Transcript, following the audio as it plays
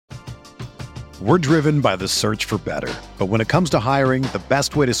We're driven by the search for better. But when it comes to hiring, the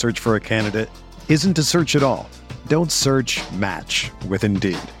best way to search for a candidate isn't to search at all. Don't search, match with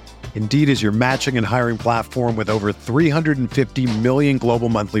Indeed. Indeed is your matching and hiring platform with over 350 million global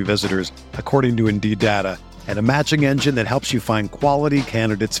monthly visitors, according to Indeed data, and a matching engine that helps you find quality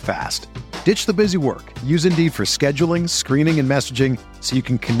candidates fast. Ditch the busy work. Use Indeed for scheduling, screening, and messaging so you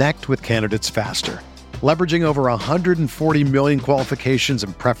can connect with candidates faster. Leveraging over 140 million qualifications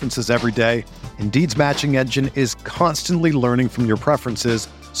and preferences every day, Indeed's matching engine is constantly learning from your preferences,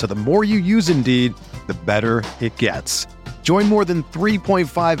 so the more you use Indeed, the better it gets. Join more than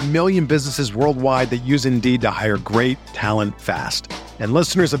 3.5 million businesses worldwide that use Indeed to hire great talent fast. And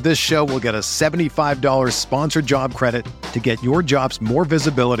listeners of this show will get a $75 sponsored job credit to get your jobs more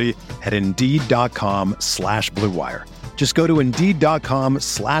visibility at Indeed.com/Blue Wire. Just go to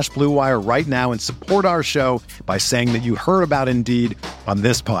Indeed.com/Blue Wire right now and support our show by saying that you heard about Indeed on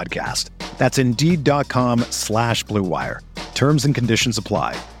this podcast. That's Indeed.com/Blue Wire. Terms and conditions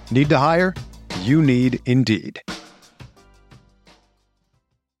apply. Need to hire? You need Indeed.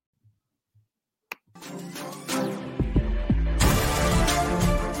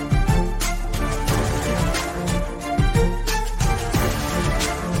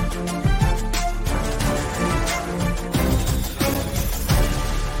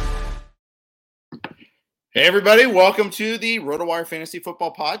 Hey, everybody. Welcome to the RotoWire Fantasy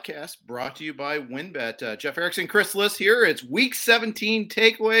Football Podcast, brought to you by WynnBET. Jeff Erickson, Chris Liss here. It's Week 17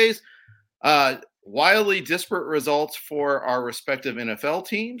 takeaways. Wildly disparate results for our respective NFL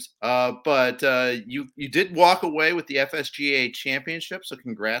teams, but you did walk away with the FSGA championship, so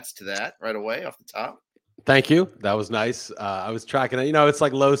congrats to that right away off the top. Thank you. That was nice. I was tracking it. You know, it's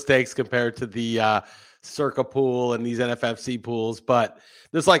like low stakes compared to the Circa pool and these NFFC pools, but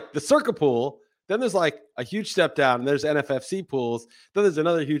there's like the Circa pool. Then there's like a huge step down, and there's NFFC pools. Then there's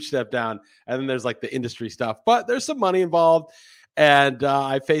another huge step down, and then there's like the industry stuff. But there's some money involved, and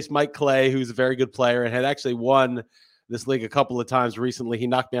I faced Mike Clay, who's a very good player and had actually won this league a couple of times recently. He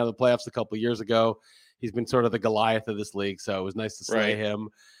knocked me out of the playoffs a couple of years ago. He's been sort of the Goliath of this league, so it was nice to slay him.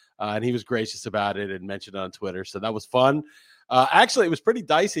 And he was gracious about it and mentioned it on Twitter, so that was fun. Actually, it was pretty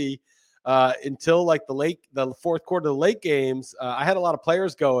dicey until like the fourth quarter of the late games. I had a lot of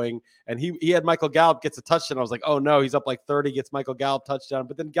players going, and he had Michael Gallup gets a touchdown. I was like, oh no, he's up like 30, gets Michael Gallup touchdown,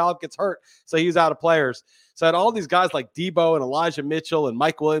 but then Gallup gets hurt, so he was out of players. So I had all these guys like Debo and Elijah Mitchell and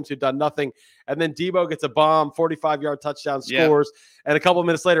Mike Williams who'd done nothing, and then Debo gets a bomb 45-yard touchdown, scores, and a couple of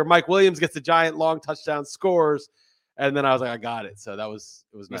minutes later Mike Williams gets a giant long touchdown, scores. And then I was like, I got it. So it was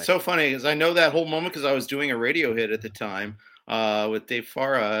nice. It's so funny because I know that whole moment because I was doing a radio hit at the time with Dave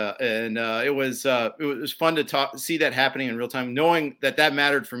Farah, and it was fun to see that happening in real time, knowing that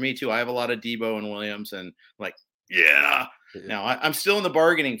mattered for me too. I have a lot of Debo and Williams, and like, Now I'm still in the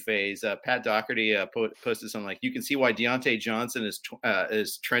bargaining phase. Pat Doherty posted something like, "You can see why Deontay Johnson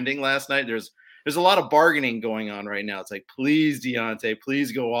is trending last night." There's a lot of bargaining going on right now. It's like, please Deontay,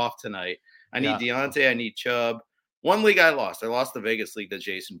 please go off tonight. I need Deontay. I need Chubb. One league I lost the Vegas league to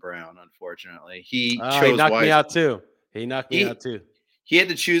Jason Brown. Unfortunately, he knocked me out too. He knocked me out too. He had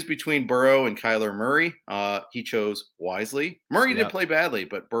to choose between Burrow and Kyler Murray. He chose wisely. Murray didn't play badly,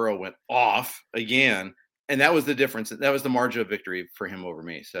 but Burrow went off again, and that was the difference. That was the margin of victory for him over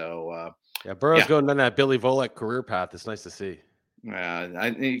me. So Burrow's going down that Billy Volek career path. It's nice to see. Go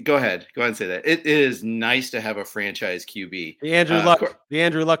ahead and say that. It is nice to have a franchise QB. The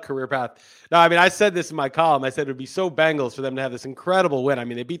Andrew Luck career path. No, I mean, I said this in my column. I said it would be so Bengals for them to have this incredible win. I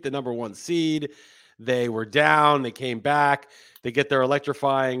mean, they beat the number 1 seed. They were down. They came back. They get their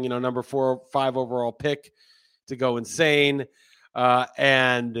electrifying, number 4 or 5 overall pick to go insane.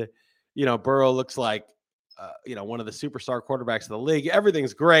 And Burrow looks like, one of the superstar quarterbacks of the league.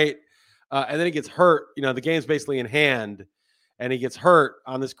 Everything's great. And then he gets hurt. The game's basically in hand. And he gets hurt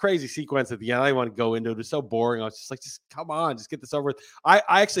on this crazy sequence at the end. I don't want to go into it. It was so boring. I was just like, come on, just get this over with. I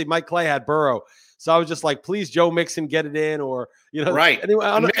actually, Mike Clay had Burrow. So I was just like, please, Joe Mixon, get it in. Or, right.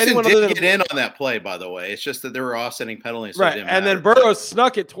 Anyone did get in on that play, by the way. It's just that there were offsetting penalties. So right. And then Burrow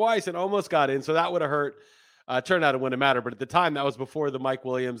snuck it twice and almost got in. So that would have hurt. Turned out it wouldn't matter. But at the time, that was before the Mike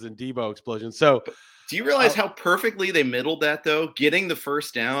Williams and Debo explosion. So do you realize how perfectly they middled that, though? Getting the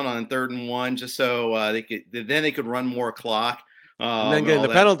first down on 3rd and 1 just so they could run more clock. And then getting the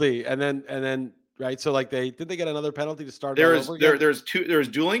penalty, and then right. So like did they get another penalty to start? There's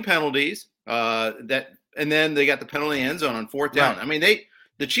dueling penalties. And then they got the penalty end zone on 4th down. Right. I mean,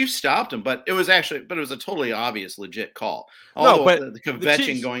 the Chiefs stopped him, but it was a totally obvious, legit call. The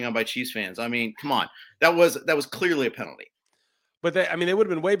kvetching going on by Chiefs fans. I mean, come on, that was clearly a penalty. But they would have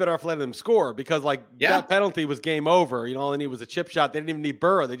been way better off letting them score because that penalty was game over. You know, all they needed was a chip shot. They didn't even need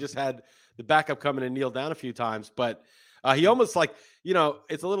Burrow. They just had the backup come in and kneel down a few times. But he almost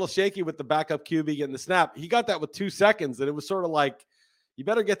it's a little shaky with the backup QB getting the snap. He got that with 2 seconds, and it was sort of like, you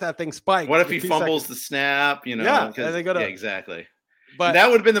better get that thing spiked. What if he fumbles the snap? You know, yeah, exactly. But that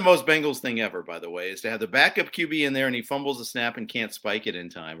would have been the most Bengals thing ever, by the way, is to have the backup QB in there and he fumbles the snap and can't spike it in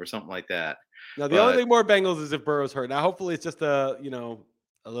time or something like that. Now, the only thing more Bengals is if Burrow's hurt. Now, hopefully it's just a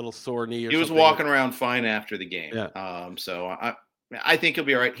little sore knee or something. He was walking around fine after the game. Yeah. So I think he'll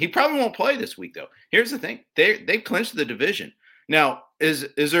be all right. He probably won't play this week, though. Here's the thing. They've clinched the division. Now, is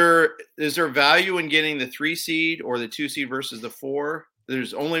there value in getting the 3 seed or the 2 seed versus the 4?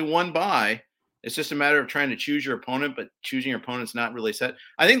 There's only one bye. It's just a matter of trying to choose your opponent, but choosing your opponent's not really set.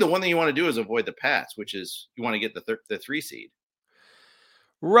 I think the one thing you want to do is avoid the Pats, which is you want to get the 3 seed.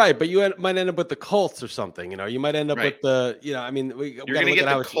 Right, but you might end up with the Colts or something. You know, you might end up with the. You're going to get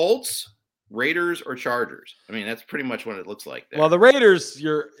the Colts, Raiders, or Chargers. I mean, that's pretty much what it looks like there. Well, the Raiders,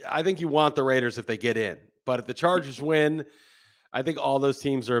 I think you want the Raiders if they get in, but if the Chargers win, I think all those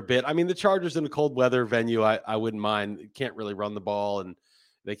teams are a bit. I mean, the Chargers in a cold weather venue, I wouldn't mind. You can't really run the ball and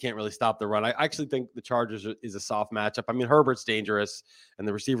they can't really stop the run. I actually think the Chargers is a soft matchup. I mean, Herbert's dangerous and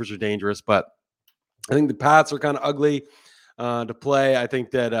the receivers are dangerous, but I think the Pats are kind of ugly to play. I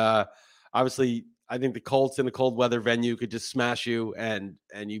think that obviously, I think the Colts in a cold weather venue could just smash you, and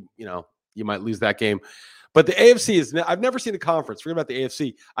you might lose that game. But the AFC is. I've never seen a conference. Forget about the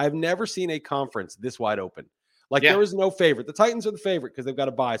AFC. I've never seen a conference this wide open. There is no favorite. The Titans are the favorite because they've got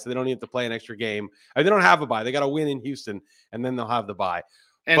a bye, so they don't need to play an extra game. I mean, they don't have a bye. They got to win in Houston, and then they'll have the bye.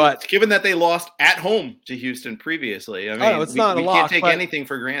 But given that they lost at home to Houston previously, I mean, it's not a loss, can't take anything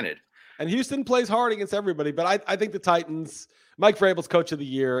for granted. And Houston plays hard against everybody, but I think the Titans, Mike Vrabel's coach of the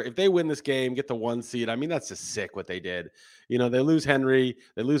year, if they win this game, get the 1 seed, I mean, that's just sick what they did. You know, they lose Henry,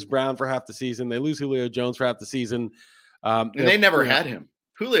 they lose Brown for half the season, they lose Julio Jones for half the season. And they never had him.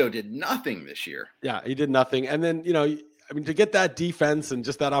 Julio did nothing this year. Yeah, he did nothing. And then, to get that defense and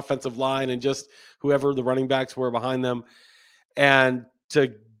just that offensive line and just whoever the running backs were behind them and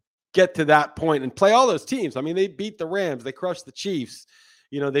to get to that point and play all those teams. I mean, they beat the Rams, they crushed the Chiefs.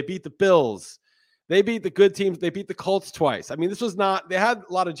 They beat the Bills. They beat the good teams. They beat the Colts twice. I mean, this was not – they had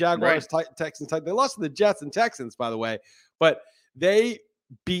a lot of Jaguars, Texans. They lost to the Jets and Texans, by the way. But they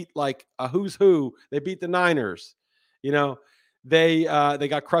beat like a who's who. They beat the Niners. They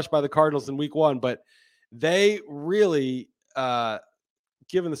got crushed by the Cardinals in week 1. But they really,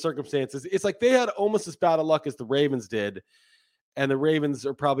 given the circumstances, it's like they had almost as bad of luck as the Ravens did. And the Ravens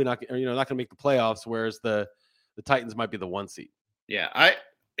are probably not going to make the playoffs, whereas the Titans might be the 1 seed. Yeah,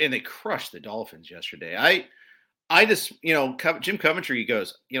 and they crushed the Dolphins yesterday. I just, Jim Coventry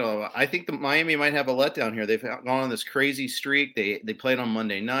goes, I think the Miami might have a letdown here. They've gone on this crazy streak. They played on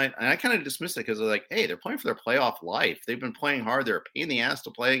Monday night, and I kind of dismissed it because they're like, hey, they're playing for their playoff life. They've been playing hard. They're a pain in the ass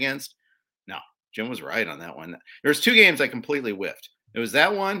to play against. No, Jim was right on that one. There's 2 games I completely whiffed. It was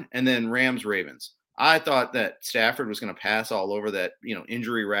that one, and then Rams-Ravens. I thought that Stafford was going to pass all over that,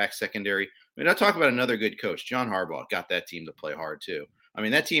 injury rack secondary. I mean, I talk about another good coach. John Harbaugh got that team to play hard too. I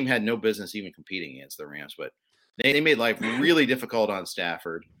mean, that team had no business even competing against the Rams, but they made life really difficult on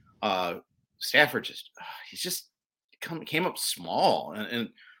Stafford. Stafford just came up small and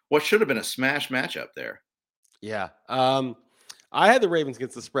what should have been a smash matchup there. Yeah. I had the Ravens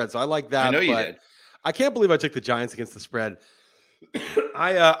against the spread, so I like that. I know you did. I can't believe I took the Giants against the spread.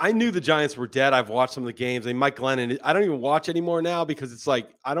 I knew the Giants were dead. I've watched some of the games. And Mike Glennon, I don't even watch anymore now because it's like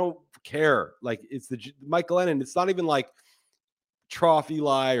I don't care. Like it's the Mike Glennon. It's not even like Trough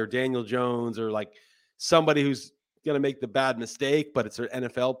Eli or Daniel Jones or like somebody who's going to make the bad mistake, but it's an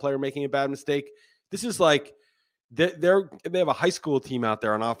NFL player making a bad mistake. This is like they have a high school team out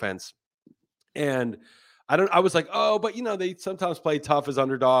there on offense, and I was like, oh, but they sometimes play tough as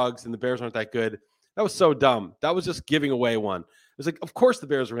underdogs, and the Bears aren't that good. That was so dumb. That was just giving away one. It was like, of course the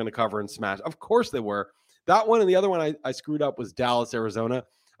Bears were going to cover and smash. Of course they were. That one and the other one I screwed up was Dallas, Arizona.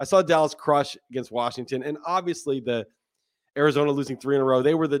 I saw Dallas crush against Washington, and obviously the Arizona losing 3 in a row.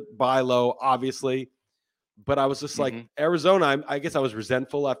 They were the buy low, obviously. But I was just like, Arizona, I guess I was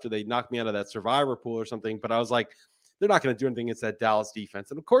resentful after they knocked me out of that survivor pool or something. But I was like, they're not going to do anything against that Dallas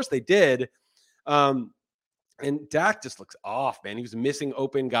defense. And, of course, they did. And Dak just looks off, man. He was missing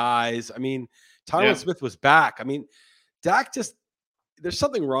open guys. I mean, Tyron Smith was back. I mean, Dak just – there's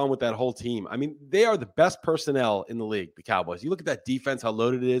something wrong with that whole team. I mean, they are the best personnel in the league, the Cowboys. You look at that defense, how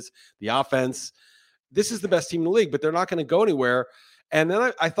loaded it is, the offense. This is the best team in the league, but they're not going to go anywhere. And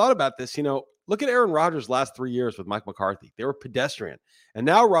then I thought about this, look at Aaron Rodgers' last 3 years with Mike McCarthy. They were pedestrian. And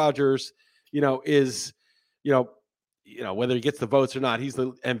now Rodgers, whether he gets the votes or not, he's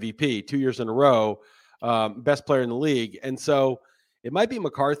the MVP 2 years in a row, best player in the league. And so it might be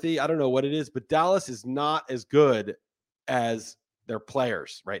McCarthy. I don't know what it is, but Dallas is not as good as their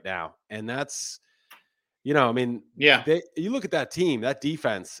players right now. And that's, you look at that team, that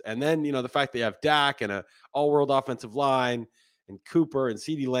defense, and then, the fact they have Dak and a all-world offensive line and Cooper and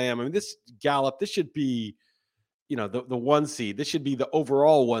CeeDee Lamb. I mean, this Gallup, this should be, the 1 seed. This should be the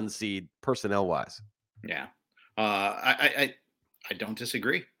overall 1 seed personnel-wise. Yeah. I don't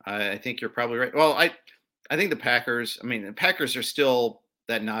disagree. I think you're probably right. Well, I think the Packers are still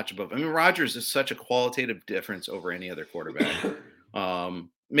that notch above. I mean, Rodgers is such a qualitative difference over any other quarterback.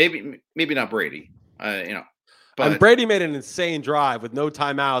 Maybe not Brady. But and Brady made an insane drive with no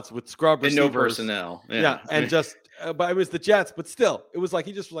timeouts, with scrub receivers, and no personnel. Yeah, and just, but it was the Jets. But still, it was like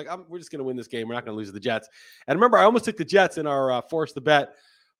he just was like, we're just going to win this game. We're not going to lose to the Jets. And remember, I almost took the Jets in our force the bet,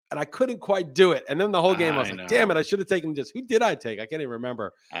 and I couldn't quite do it. And then the whole game, I was like, damn it, I should have taken just. Who did I take? I can't even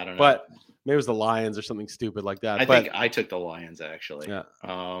remember. I don't know. But maybe it was the Lions or something stupid like that. I think I took the Lions, actually. Yeah.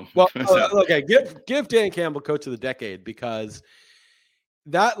 Okay. Give Dan Campbell coach of the decade, because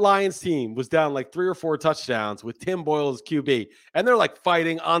that Lions team was down like 3 or 4 touchdowns with Tim Boyle as QB, and they're like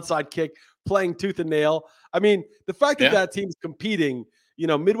fighting onside kick, playing tooth and nail. I mean, the fact that that team's competing,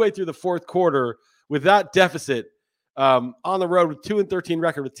 midway through the fourth quarter with that deficit, on the road with 2-13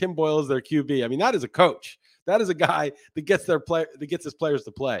 record with Tim Boyle as their QB. I mean, that is a coach. That is a guy that gets his players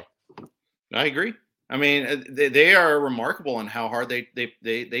to play. I agree. I mean, they are remarkable on how hard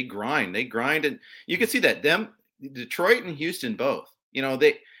they grind. They grind, and you can see that Detroit and Houston both.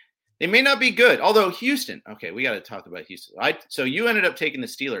 They may not be good. Although Houston, okay, we got to talk about Houston. So you ended up taking the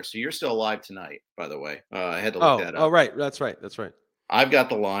Steelers, so you're still alive tonight, by the way. I had to look that up. Oh, right. That's right. I've got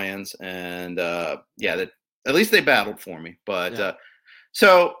the Lions, and at least they battled for me. But I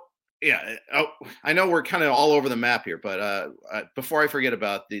know we're kind of all over the map here, but before I forget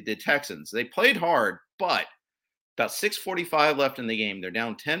about the Texans, they played hard, but about 6:45 left in the game. They're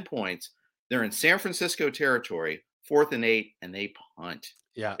down 10 points. They're in San Francisco territory, 4th and 8, and they punt.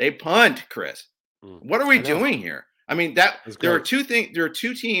 Yeah, they punt, Chris. What are we doing here? I mean, there are two things. There are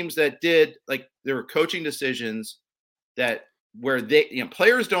 2 teams that did, like, there were coaching decisions where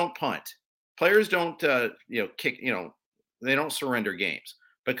players don't punt. Players don't, kick, they don't surrender games,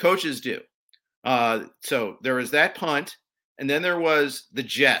 but coaches do. So there was that punt, and then there was the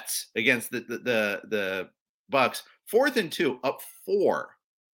Jets against the Bucks, 4th and 2, up 4.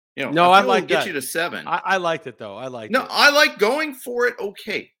 I like get that. You to 7. I liked it though. I like going for it.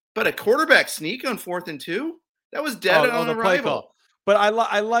 Okay, but a quarterback sneak on 4th and 2, that was dead on the play call. But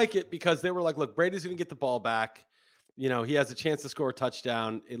I like it because they were like, look, Brady's going to get the ball back. He has a chance to score a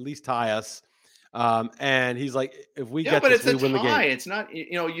touchdown, at least tie us. And he's like, if we get this, we win the game. It's not,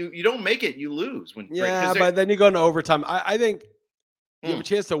 you don't make it, you lose. But then you go into overtime. I think you have a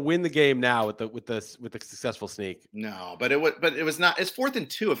chance to win the game now with the successful sneak. No, but it was not. It's 4th and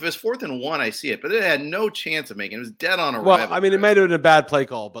 2. If it was 4th and 1, I see it, but it had no chance of making it. It was dead on arrival. Well, I mean, it might have been a bad play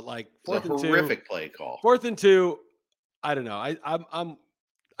call, but like 4th and 2, horrific play call. 4th and 2. I don't know.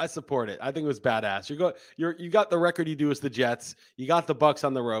 I support it. I think it was badass. You got the record you do as the Jets. You got the Bucks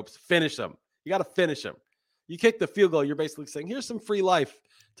on the ropes. Finish them. You got to finish them. You kick the field goal, you're basically saying, here's some free life,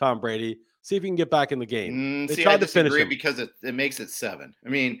 Tom Brady. See if you can get back in the game. They tried to finish him because it makes it 7. I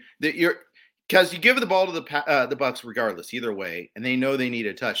mean, because you give the ball to the Bucks regardless, either way, and they know they need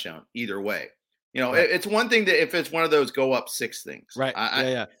a touchdown either way. Right. It's one thing that if it's one of those go up 6 things, right?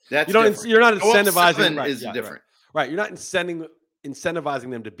 That's you're not incentivizing. Right, is different, right? You're not incentivizing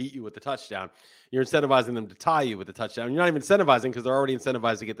them to beat you with the touchdown. You're incentivizing them to tie you with the touchdown. You're not even incentivizing because they're already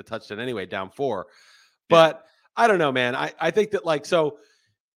incentivized to get the touchdown anyway, down 4. But I don't know, man. I think that so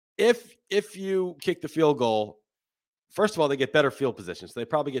if you kick the field goal, first of all, they get better field position. So they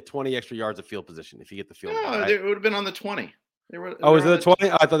probably get 20 extra yards of field position if you get the field goal. Right? It would have been on the 20. Was it the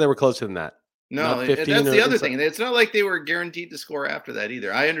 20? I thought they were closer than that. No, that's the other thing. It's not like they were guaranteed to score after that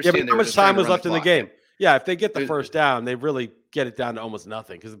either. I understand. Yeah, but how much time was left in the game? Yeah, if they get the first down, they really get it down to almost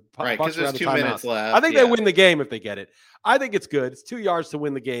nothing because there's 2 minutes left. I think they win the game if they get it. I think it's good. It's 2 yards to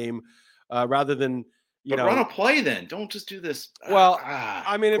win the game, rather than run a play. Then don't just do this. Well,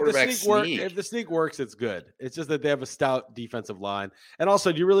 I mean, if the sneak works, it's good. It's just that they have a stout defensive line, and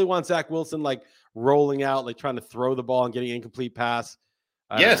also, do you really want Zach Wilson like rolling out, like trying to throw the ball and getting an incomplete pass?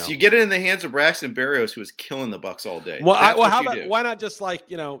 Yes, you get it in the hands of Braxton Berrios, who was killing the Bucks all day. Well, why not just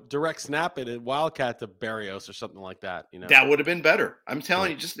direct snap it and wildcat to Berrios or something like that? That would have been better. I'm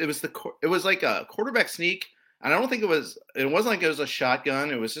telling you, it was like a quarterback sneak, and I don't think it wasn't like it was a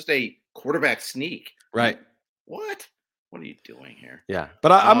shotgun. It was just a quarterback sneak. Right. What are you doing here? Yeah,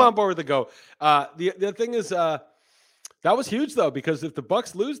 but I'm on board with the go. The thing is, That was huge though, because if the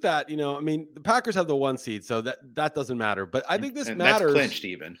Bucks lose that, I mean, the Packers have the 1 seed, so that doesn't matter. But I think this matters. That's clinched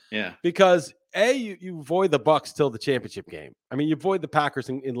even. Yeah. Because you avoid the Bucks till the championship game. I mean, you avoid the Packers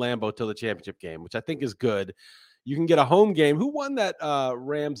in Lambeau till the championship game, which I think is good. You can get a home game. Who won that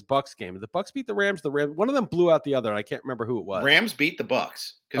Rams-Bucks game? The Bucks beat the Rams. One of them blew out the other. I can't remember who it was. Rams beat the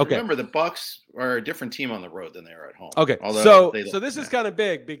Bucks. Because remember, the Bucks are a different team on the road than they are at home. Okay, so this is kind of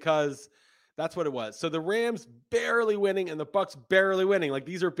big because that's what it was. So the Rams barely winning and the Bucks barely winning. Like,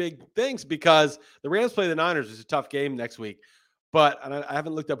 these are big things because the Rams play the Niners, which is a tough game next week. But I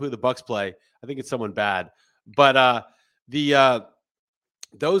haven't looked up who the Bucks play. I think it's someone bad. But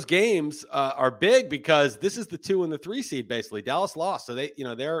those games are big because this is the 2 and the 3 seed basically. Dallas lost, so they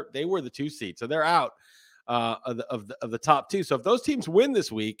were the 2 seed, so they're out of the top 2. So if those teams win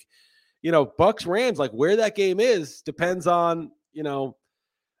this week, Bucks Rams, like where that game is depends on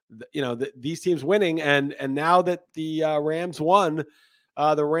these teams winning. And now that the Rams won,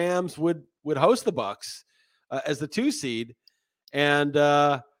 the Rams would host the Bucks as the 2 seed. And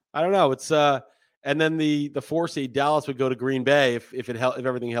I don't know. It's and then the 4 seed Dallas would go to Green Bay if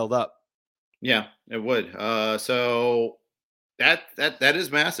everything held up. Yeah, it would. So that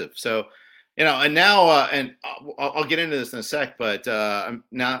is massive. So and now and I'll get into this in a sec, but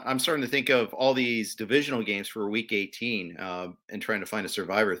I'm starting to think of all these divisional games for Week 18 and trying to find a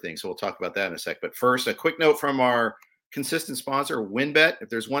survivor thing. So we'll talk about that in a sec. But first, a quick note from our consistent sponsor, WynnBET. If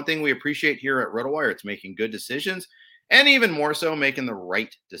there's one thing we appreciate here at RotoWire, it's making good decisions. And even more so, making the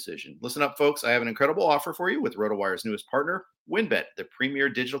right decision. Listen up, folks. I have an incredible offer for you with RotoWire's newest partner, WynnBET, the premier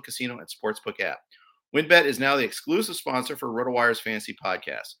digital casino and sportsbook app. WynnBET is now the exclusive sponsor for RotoWire's Fantasy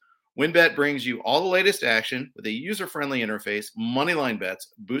Podcast. WynnBET brings you all the latest action with a user-friendly interface, moneyline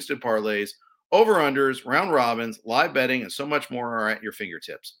bets, boosted parlays, over-unders, round robins, live betting, and so much more are at your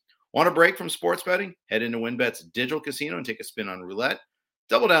fingertips. Want a break from sports betting? Head into WynnBET's digital casino and take a spin on roulette,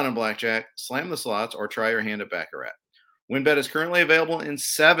 double down on blackjack, slam the slots, or try your hand at baccarat. WynnBET is currently available in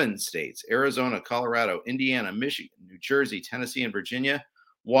 7 states: Arizona, Colorado, Indiana, Michigan, New Jersey, Tennessee, and Virginia,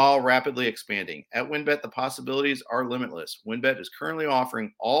 while rapidly expanding. At WynnBET, the possibilities are limitless. WynnBET is currently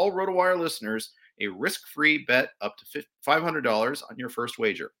offering all RotoWire listeners a risk-free bet up to $500 on your first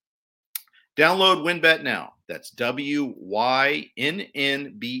wager. Download WynnBET now. That's WYNNBET.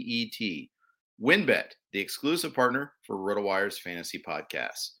 WynnBET, the exclusive partner for RotoWire's Fantasy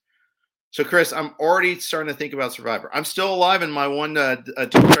Podcasts. So, Chris, I'm already starting to think about Survivor. I'm still alive in my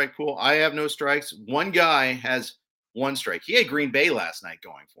 2-strike pool. I have no strikes. One guy has 1 strike. He had Green Bay last night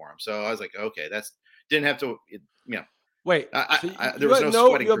going for him. So I was like, okay, didn't have to, Wait, there was no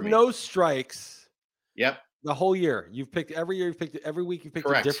sweating you for have me. No strikes. Yep. The whole year. Every week you've picked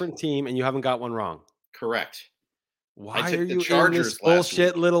Correct. a different team and you haven't got one wrong. Correct. Why are you in this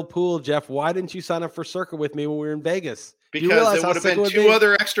bullshit little pool, Jeff? Why didn't you sign up for Circa with me when we were in Vegas? Because there would have been 2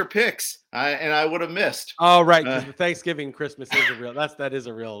 other extra picks, and I would have missed. Oh, right. Thanksgiving and Christmas is a real. That is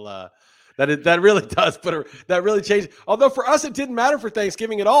a real. That really does, but that really changed. Although for us, it didn't matter for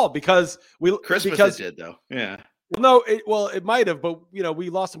Thanksgiving at all because Christmas did though. Yeah. Well, no, it might have, but we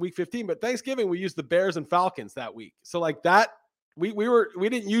lost in week 15. But Thanksgiving we used the Bears and Falcons that week, so like that. We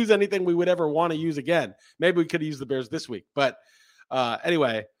didn't use anything we would ever want to use again. Maybe we could use the Bears this week, but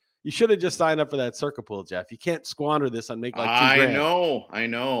anyway, you should have just signed up for that Circa pool, Jeff. You can't squander this and make like $2,000. I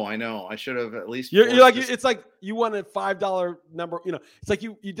know. I should have at least. You're like it's like you won a $5 number. It's like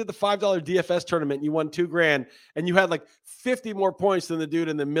you did the $5 DFS tournament. And you won $2,000, and you had like 50 more points than the dude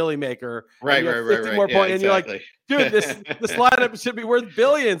in the Millie Maker. Right. More points, exactly. And you're like, dude, this lineup should be worth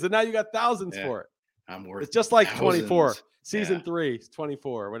billions, and now you got thousands for it. I'm worth. It's just like thousands. 24. Season 3 is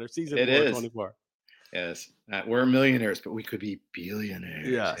 24. Whatever season 4 is 24. Yes, we're millionaires, but we could be billionaires.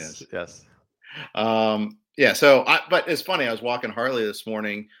 Yes. Yeah. So, but it's funny. I was walking Harley this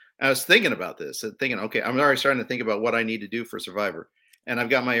morning. I was thinking about this, okay, I'm already starting to think about what I need to do for Survivor, and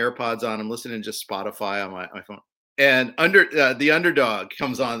I've got my AirPods on. I'm listening to just Spotify on my phone, and the Underdog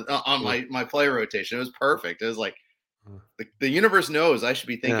comes on my play rotation. It was perfect. It was like the universe knows I should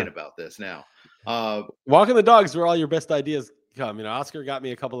be thinking about this now. Walking the dogs where all your best ideas come. Oscar got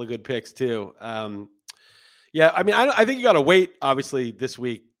me a couple of good picks too. Yeah, I mean, I think you got to wait, obviously, this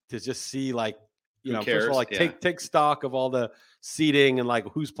week to just see, like, first of all, like take stock of all the seating and like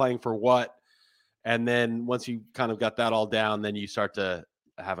who's playing for what, and then once you kind of got that all down, then you start to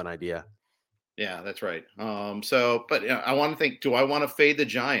have an idea. Yeah, that's right. But I want to think: do I want to fade the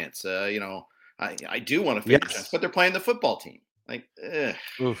Giants? I do want to fade the Giants, but they're playing the football team. Like,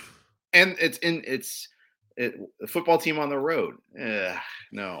 oof. And it's a football team on the road.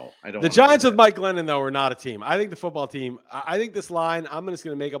 No, I don't. The Giants with Mike Glennon, though, are not a team. I think the football team, I think this line, I'm just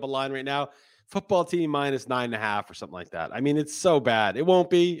going to make up a line right now. football team minus 9.5 or something like that. I mean, it's so bad. It won't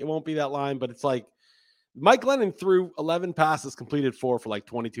be that line, but it's like Mike Glennon threw 11 passes, completed 4 for like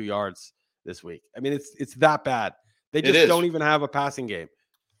 22 yards this week. I mean, it's that bad. They just don't even have a passing game.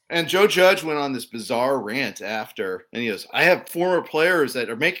 And Joe Judge went on this bizarre rant after, and he goes, I have former players that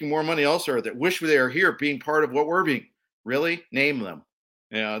are making more money elsewhere that wish they were here being part of what we're being. Really? Name them.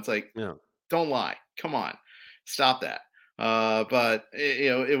 It's like, don't lie. Come on. Stop that. But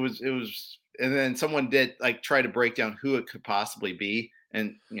it was, and then someone did like try to break down who it could possibly be.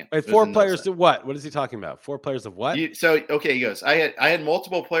 And wait, 4 players to what? What is he talking about? 4 players of what? He goes, I had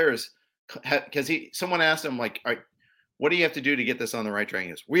multiple players because someone asked him like, what do you have to do to get this on the right track? He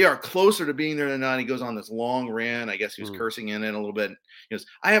goes, we are closer to being there than not. He goes on this long rant. I guess he was cursing in it a little bit. He goes,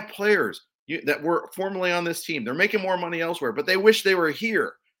 I have players that were formerly on this team. They're making more money elsewhere, but they wish they were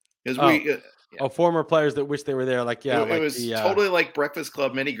here. Because former players that wish they were there. Like, it was totally like Breakfast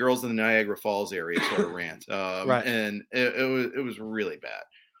Club, many girls in the Niagara Falls area sort of rant. Right. And it was really bad.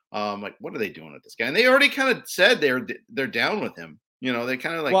 Like, what are they doing with this guy? And they already kind of said they're down with him. They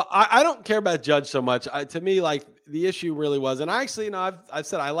kind of like. Well, I don't care about Judge so much. To me, like the issue really was, and I actually, I've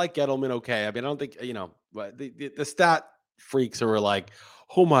said I like Gettleman. Okay, I mean, I don't think but the stat freaks who are like,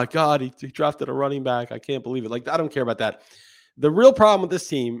 oh my God, he drafted a running back. I can't believe it. Like, I don't care about that. The real problem with this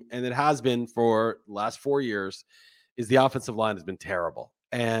team, and it has been for the last 4 years, is the offensive line has been terrible.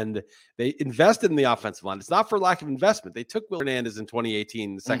 And they invested in the offensive line. It's not for lack of investment. They took Will Hernandez in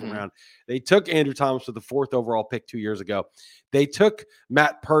 2018 in the second round. They took Andrew Thomas with the 4th overall pick 2 years ago. They took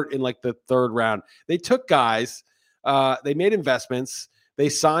Matt Pert in like the 3rd round. They took guys. They made investments. They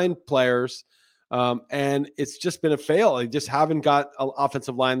signed players. And it's just been a fail. They just haven't got an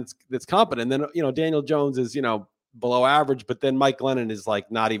offensive line that's competent. And then, Daniel Jones is, below average, but then Mike Glennon is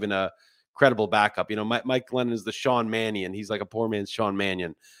like not even a credible backup. Mike Glennon is the Sean Mannion. He's like a poor man's Sean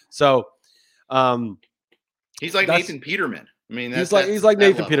Mannion. So he's like Nathan Peterman. I mean, he's like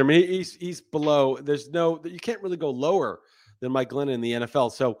Nathan Peterman. He's below. You can't really go lower than Mike Glennon in the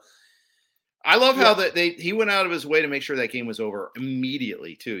NFL. So I love how he went out of his way to make sure that game was over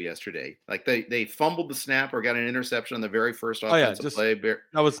immediately too yesterday. Like they fumbled the snap or got an interception on the very first offensive play.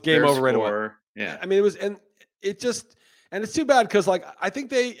 That was game over right away. Yeah. I mean, it was, and it's too bad because like I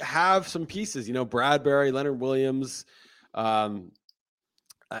think they have some pieces, Bradbury, Leonard Williams.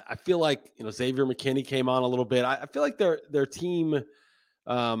 I feel like Xavier McKinney came on a little bit. I feel like their team,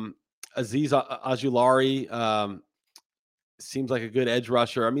 Aziz Ojulari, seems like a good edge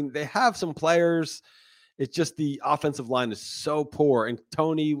rusher. I mean, they have some players. It's just the offensive line is so poor. And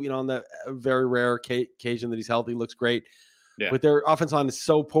Tony, on the very rare occasion that he's healthy, looks great. Yeah. But their offensive line is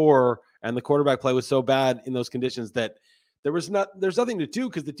so poor, and the quarterback play was so bad in those conditions that there's nothing to do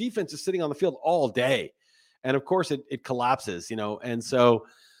because the defense is sitting on the field all day. And of course it collapses, and so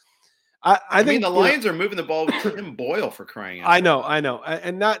I think the Lions are moving the ball with Tim Boyle for crying out loud. I know.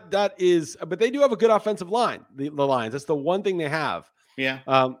 And that is, but they do have a good offensive line, the Lions. That's the one thing they have. Yeah.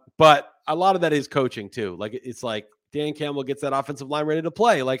 But a lot of that is coaching too. Like it's like Dan Campbell gets that offensive line ready to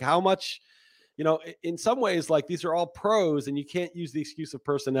play. Like how much, in some ways, like these are all pros and you can't use the excuse of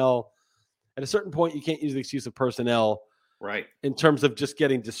personnel. At a certain point, you can't use the excuse of personnel. Right. In terms of just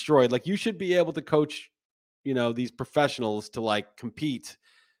getting destroyed. Like you should be able to coach, these professionals to like compete.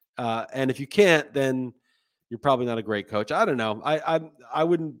 And if you can't, then you're probably not a great coach. I don't know. I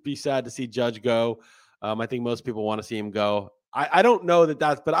wouldn't be sad to see Judge go. I think most people want to see him go. I don't know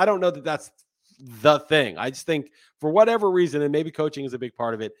but I don't know that that's the thing. I just think for whatever reason, and maybe coaching is a big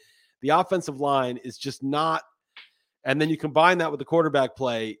part of it, the offensive line is just not. And then you combine that with the quarterback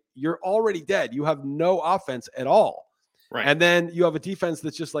play, you're already dead. You have no offense at all. Right. And then you have a defense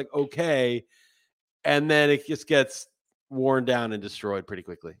that's just like, okay. And then it just gets worn down and destroyed pretty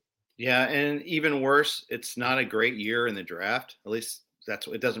quickly. Yeah. And even worse, it's not a great year in the draft. At least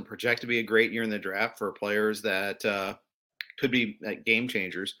it doesn't project to be a great year in the draft for players that could be game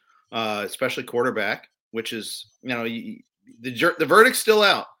changers, especially quarterback, which is, the verdict's still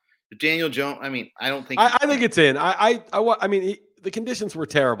out. Daniel Jones, I mean, I don't think. I think it's in. I mean, the conditions were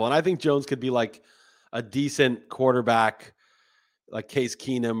terrible. And I think Jones could be like a decent quarterback, like Case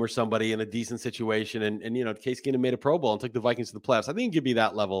Keenum or somebody in a decent situation. And Case Keenum made a Pro Bowl and took the Vikings to the playoffs. I think it could be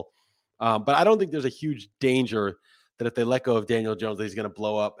that level. But I don't think there's a huge danger that if they let go of Daniel Jones, that he's going to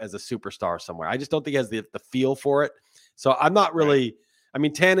blow up as a superstar somewhere. I just don't think he has the feel for it. So I'm not really, right. I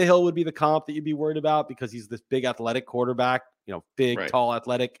mean, Tannehill would be the comp that you'd be worried about because he's this big athletic quarterback, big, right. Tall,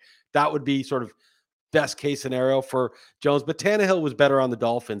 athletic. That would be sort of best case scenario for Jones. But Tannehill was better on the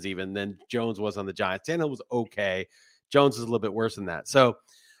Dolphins even than Jones was on the Giants. Tannehill was okay. Jones is a little bit worse than that. So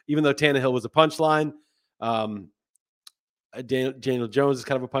even though Tannehill was a punchline, Daniel Jones is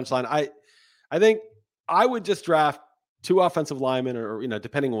kind of a punchline. I think I would just draft 2 offensive linemen, or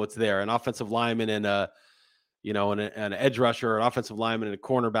depending on what's there, an offensive lineman and an edge rusher, an offensive lineman and a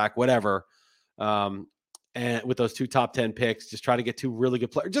cornerback, whatever. And with those 2 top 10 picks, just try to get 2 really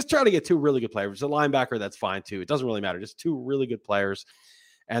good players. Just try to get 2 really good players. A linebacker, that's fine too. It doesn't really matter. Just 2 really good players.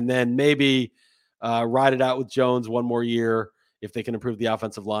 And then maybe ride it out with Jones one more year if they can improve the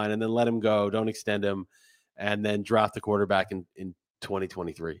offensive line, and then let him go. Don't extend him. And then draft the quarterback in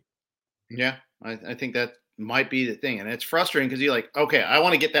 2023. Yeah, I think that might be the thing. And it's frustrating because you're like, okay, I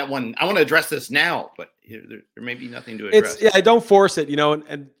want to get that one. I want to address this now, but there may be nothing to address. Don't force it,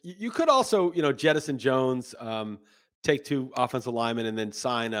 and you could also, jettison Jones, take 2 offensive linemen and then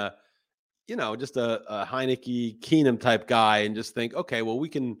sign just a Heineke Keenum type guy and just think, okay, well, we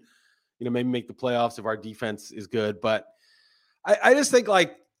can, maybe make the playoffs if our defense is good. But I just think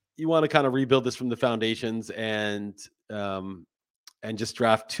like you want to kind of rebuild this from the foundations and just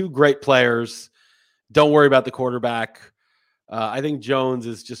draft 2 great players. Don't worry about the quarterback. I think Jones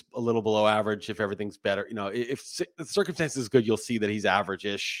is just a little below average if everything's better. If the circumstance is good, you'll see that he's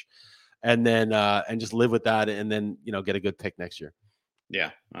average-ish, and then and just live with that, and then get a good pick next year.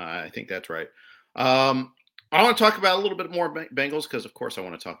 Yeah, I think that's right. I want to talk about a little bit more Bengals because, of course, I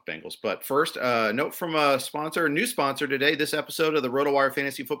want to talk Bengals. But first, note from a new sponsor today. This episode of the RotoWire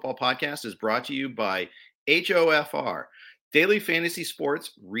Fantasy Football Podcast is brought to you by HOFR. Daily fantasy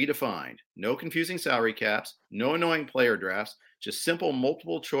sports redefined. No confusing salary caps, no annoying player drafts, just simple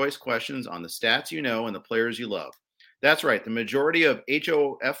multiple choice questions on the stats and the players you love. That's right. The majority of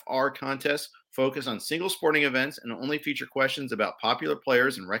HOFR contests focus on single sporting events and only feature questions about popular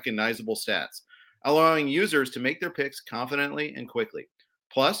players and recognizable stats, allowing users to make their picks confidently and quickly.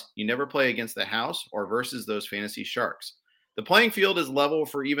 Plus, you never play against the house or versus those fantasy sharks. The playing field is level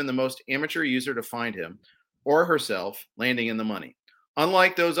for even the most amateur user to find him or herself landing in the money.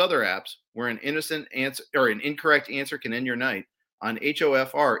 Unlike those other apps where an innocent answer or an incorrect answer can end your night, on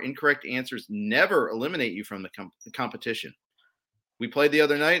HOFR, incorrect answers never eliminate you from the competition. We played the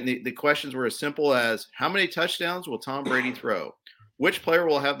other night, and the questions were as simple as, how many touchdowns will Tom Brady throw? Which player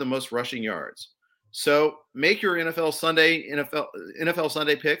will have the most rushing yards? So make your NFL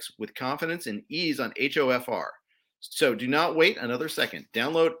Sunday picks with confidence and ease on HOFR. So do not wait another second.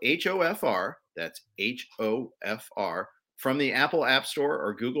 Download HOFR, that's HOFR, from the Apple App Store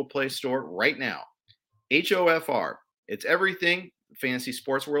or Google Play Store right now. HOFR, it's everything the fantasy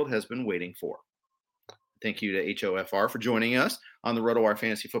sports world has been waiting for. Thank you to HOFR for joining us on the RotoWire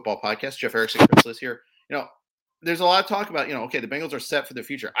Fantasy Football Podcast. Jeff Erickson, Chris Liss here. There's a lot of talk about, okay, the Bengals are set for the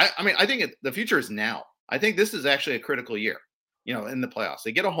future. I think the future is now. I think this is actually a critical year, in the playoffs.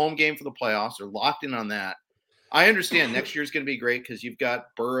 They get a home game for the playoffs. They're locked in on that. I understand next year's going to be great because you've got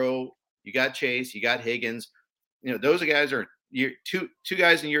Burrow, you got Chase, you got Higgins. Those guys are two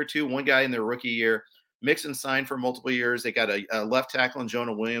guys in year 2, one guy in their rookie year. Mixon signed for multiple years. They got a left tackle in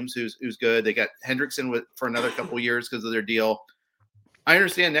Jonah Williams, who's good. They got Hendrickson for another couple of years because of their deal. I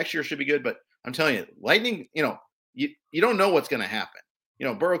understand next year should be good, but I'm telling you, Lightning, you don't know what's going to happen.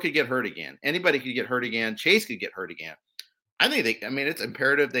 Burrow could get hurt again. Anybody could get hurt again. Chase could get hurt again. I think it's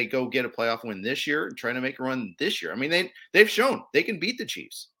imperative they go get a playoff win this year and try to make a run this year. They've shown they can beat the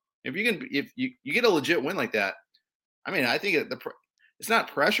Chiefs. If you get a legit win like that, I think it's not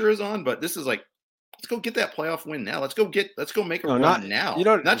pressure is on, but this is like, let's go get that playoff win now. Let's go make a run now.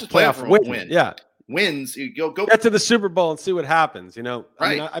 Not just playoff win. Yeah. Wins. You go get to the Super Bowl and see what happens.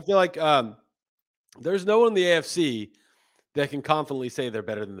 Right. I feel like there's no one in the AFC that can confidently say they're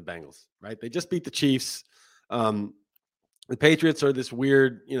better than the Bengals, right? They just beat the Chiefs. The Patriots are this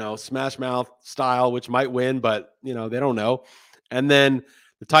weird, smash mouth style, which might win, but they don't know. And then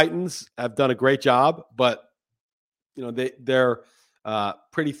the Titans have done a great job, but they're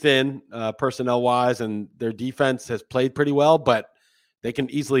pretty thin personnel wise, and their defense has played pretty well, but they can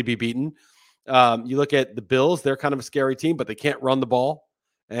easily be beaten. You look at the Bills; they're kind of a scary team, but they can't run the ball,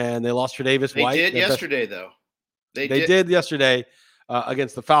 and they lost Tre'Davious White. They did yesterday, though. They did yesterday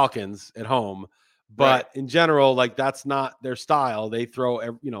against the Falcons at home. But in general, that's not their style. They throw,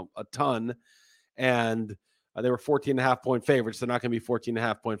 a ton, and they were 14.5-point favorites. They're not going to be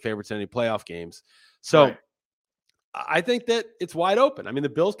 14.5-point favorites in any playoff games. So I think that it's wide open. The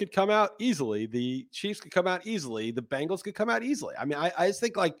Bills could come out easily. The Chiefs could come out easily. The Bengals could come out easily. I just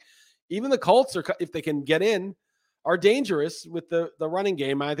think even the Colts are, if they can get in, are dangerous with the running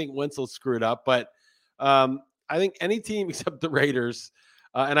game. I think Wentz will screw it up, but I think any team except the Raiders.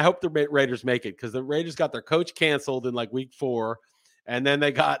 And I hope the Raiders make it because the Raiders got their coach canceled in week 4. And then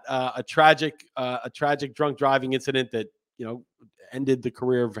they got a tragic drunk driving incident that, ended the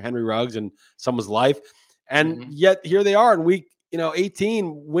career of Henry Ruggs and someone's life. And yet here they are in week,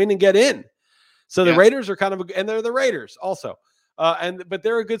 18, win and get in. So the Raiders are kind of, and they're the Raiders also. But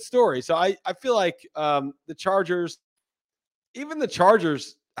they're a good story. So I feel like the Chargers, even the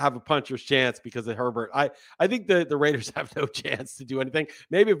Chargers have a puncher's chance because of Herbert. I think the Raiders have no chance to do anything.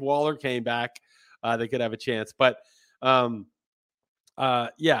 Maybe if Waller came back, they could have a chance. But I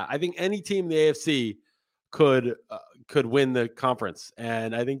think any team in the AFC could win the conference.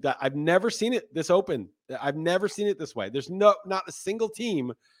 And I think that I've never seen it this open. I've never seen it this way. There's not a single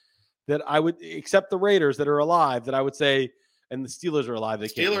team that I would, except the Raiders that are alive, that I would say, and the Steelers are alive.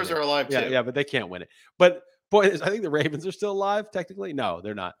 Steelers are alive too. Yeah, but they can't win it. But boy, I think the Ravens are still alive technically. No,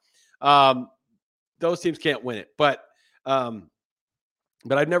 they're not. Those teams can't win it. But I've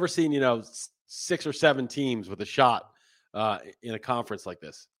never seen 6 or 7 teams with a shot in a conference like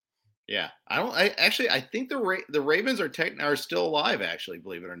this. Yeah, I think the Ravens are still alive. Actually,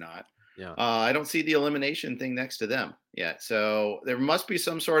 believe it or not. Yeah. I don't see the elimination thing next to them yet. So there must be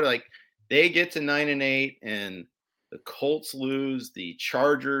some sort of like they get to 9-8 and the Colts lose, the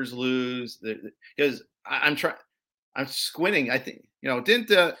Chargers lose, because I'm squinting. I think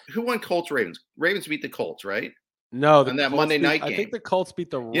who won Colts Ravens? Ravens beat the Colts, right? No, on that Monday night game. I think the Colts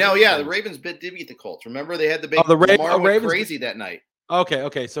beat the Ravens. The Ravens did beat the Colts. Remember they had the big Ravens went crazy that night.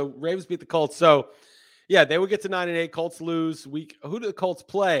 Okay. So Ravens beat the Colts. So yeah, they would get to 9-8. Colts lose week. Who do the Colts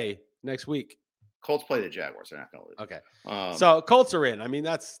play next week? Colts play the Jaguars. They're not going to lose. Okay. So Colts are in. I mean,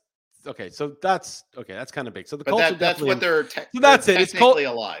 that's okay. So that's kind of big. So the Colts are that's what they're technically it's technically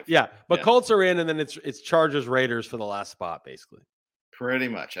alive. Yeah, but Colts are in, and then it's Chargers Raiders for the last spot, basically. Pretty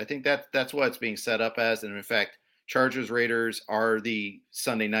much. I think that's what it's being set up as, and in fact, Chargers Raiders are the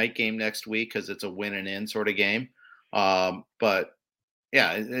Sunday night game next week because it's a win and in sort of game. But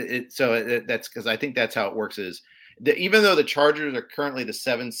yeah, that's because I think that's how it works. Even though the Chargers are currently the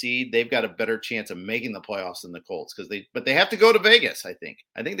 7th seed, they've got a better chance of making the playoffs than the Colts but they have to go to Vegas. I think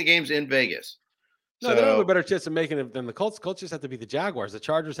the game's in Vegas. No, they don't have a better chance of making it than the Colts. Colts just have to beat the Jaguars. The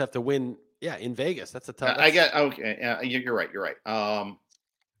Chargers have to win. Yeah, in Vegas. That's a tough. You're right. You're right.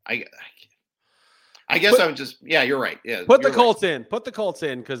 I guess I'm just. Yeah, you're right. Yeah, put the Colts in. Put the Colts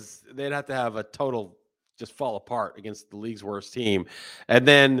in because they'd have to have a total just fall apart against the league's worst team, and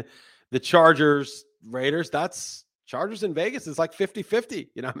then the Chargers Raiders. That's Chargers in Vegas is like 50-50.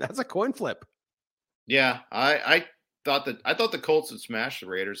 That's a coin flip. Yeah, I thought the Colts would smash the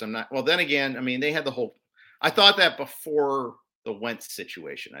Raiders. I'm not. Well, then again, I mean, they had the whole. I thought that before the Wentz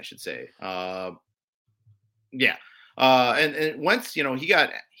situation, I should say. Yeah. And Wentz, he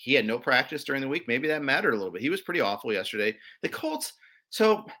had no practice during the week. Maybe that mattered a little bit. He was pretty awful yesterday. The Colts,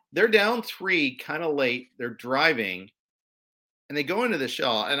 so they're down 3 kind of late. They're driving and they go into the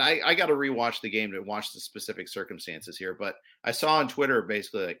shell. And I got to rewatch the game to watch the specific circumstances here. But I saw on Twitter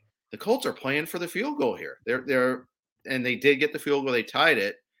basically like the Colts are playing for the field goal here. And they did get the field goal. They tied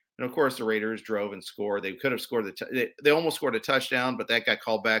it. And of course the Raiders drove and scored. They could have scored they almost scored a touchdown, but that got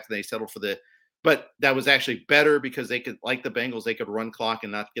called back and they settled for but that was actually better because they could, like the Bengals, they could run clock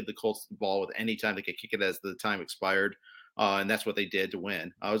and not give the Colts the ball with any time. They could kick it as the time expired. And that's what they did to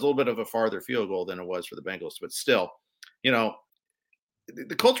win. It was a little bit of a farther field goal than it was for the Bengals, but still,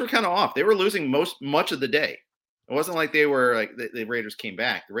 the Colts were kind of off. They were losing much of the day. It wasn't like they were like the Raiders came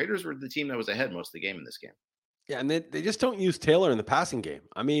back. The Raiders were the team that was ahead most of the game in this game. Yeah, and they just don't use Taylor in the passing game.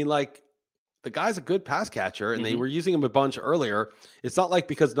 I mean, like, the guy's a good pass catcher, and they were using him a bunch earlier. It's not like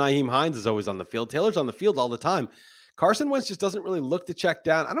because Nyheim Hines is always on the field. Taylor's on the field all the time. Carson Wentz just doesn't really look to check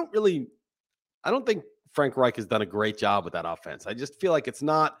down. I don't think Frank Reich has done a great job with that offense. I just feel like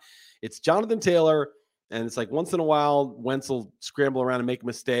it's Jonathan Taylor, and it's like once in a while, Wentz will scramble around and make a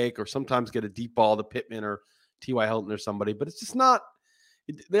mistake, or sometimes get a deep ball to Pittman or T.Y. Hilton or somebody, but it's just not –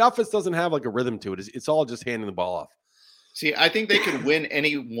 the offense doesn't have like a rhythm to it. It's all just handing the ball off. See, I think they could win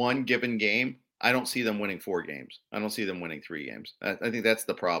any one given game. I don't see them winning 4 games. I don't see them winning 3 games. I think that's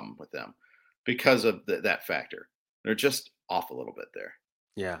the problem with them because of that factor. They're just off a little bit there.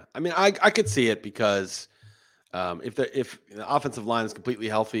 Yeah. I mean, I could see it because if the offensive line is completely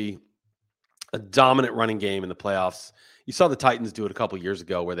healthy, a dominant running game in the playoffs. You saw the Titans do it a couple years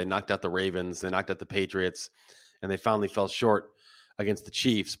ago where they knocked out the Ravens, they knocked out the Patriots, and they finally fell short against the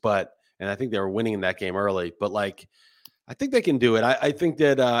Chiefs. And I think they were winning in that game early. But like, I think they can do it. I think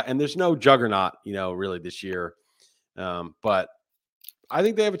that, and there's no juggernaut, really this year. But I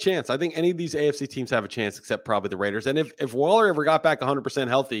think they have a chance. I think any of these AFC teams have a chance, except probably the Raiders. And if Waller ever got back 100%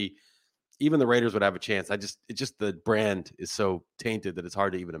 healthy, even the Raiders would have a chance. It's just the brand is so tainted that it's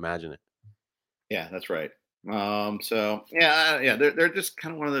hard to even imagine it. Yeah, that's right. So they're just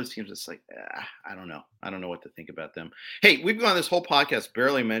kind of one of those teams that's like, I don't know. I don't know what to think about them. Hey, we've gone this whole podcast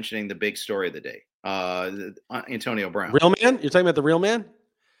barely mentioning the big story of the day. Antonio Brown. Real man? You're talking about the real man?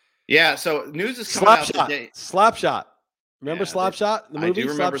 Yeah. So news is coming out today. Slapshot. Remember Slapshot? The movie. I do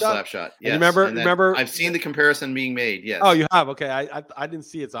remember Slapshot. Yes. Remember? I've seen the comparison being made. Yes. Oh, you have? Okay. I didn't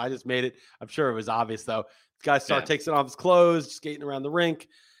see it, so I just made it. I'm sure it was obvious though. The guy takes it off his clothes, skating around the rink.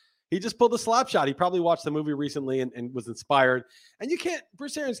 He just pulled a slap shot. He probably watched the movie recently and was inspired. And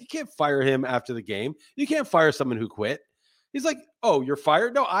Bruce Arians, you can't fire him after the game. You can't fire someone who quit. He's like, oh, you're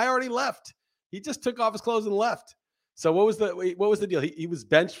fired? No, I already left. He just took off his clothes and left. So what was the deal? He was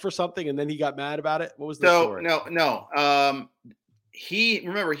benched for something and then he got mad about it. What was the story? No. He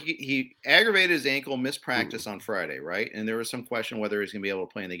aggravated his ankle, missed practice on Friday, right? And there was some question whether he's going to be able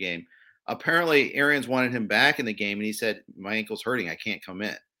to play in the game. Apparently, Arians wanted him back in the game, and he said, "My ankle's hurting. I can't come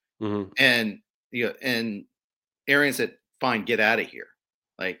in." Mm-hmm. And Arians said, "Fine, get out of here."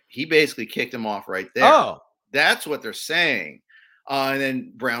 Like he basically kicked him off right there. Oh, that's what they're saying. And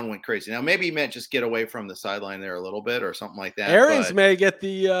then Brown went crazy. Now maybe he meant just get away from the sideline there a little bit or something like that. Arians may get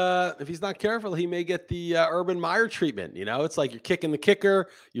the if he's not careful, he may get the Urban Meyer treatment. You know, it's like you're kicking the kicker.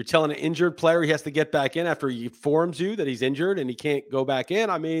 You're telling an injured player he has to get back in after he informs you that he's injured and he can't go back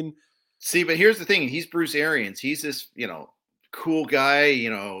in. I mean. See, but here's the thing. He's Bruce Arians. He's this, cool guy.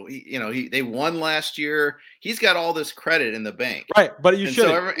 They won last year. He's got all this credit in the bank. Right, but you should.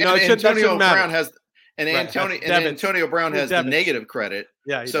 Antonio Brown has Antonio Brown has the negative credit.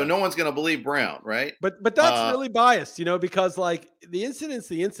 Yeah. So no one's going to believe Brown, right? But that's really biased, because like the incident's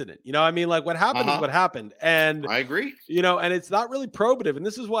the incident. I mean, like what happened is what happened. And I agree. And it's not really probative. And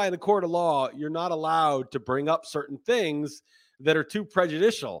this is why in the court of law, you're not allowed to bring up certain things that are too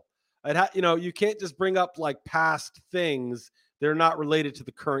prejudicial. You can't just bring up like past things that are not related to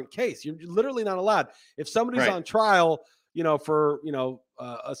the current case. You're literally not allowed. If somebody's on trial, for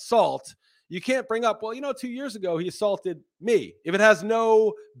assault, you can't bring up, 2 years ago he assaulted me if it has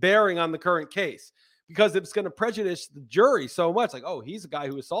no bearing on the current case, because it's going to prejudice the jury so much. Like, oh, he's a guy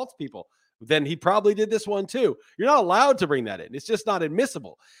who assaults people. Then he probably did this one too. You're not allowed to bring that in. It's just not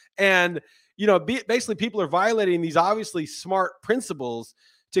admissible. And, basically people are violating these obviously smart principles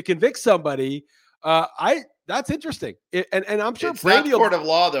to convict somebody. That's interesting. And I'm sure it's Brady not court of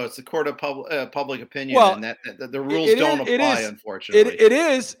law, though. It's the court of public opinion. Well, and that the rules don't apply, unfortunately. It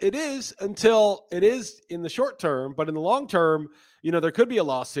is until it is in the short term. But in the long term, there could be a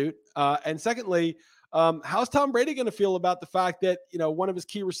lawsuit. And secondly, how's Tom Brady going to feel about the fact that, one of his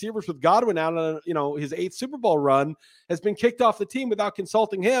key receivers with Godwin out on, his 8th Super Bowl run has been kicked off the team without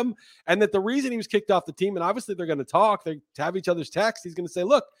consulting him. And that the reason he was kicked off the team, and obviously they're going to talk, they have each other's texts. He's going to say,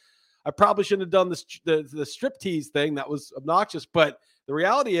 look, I probably shouldn't have done the striptease thing. That was obnoxious. But the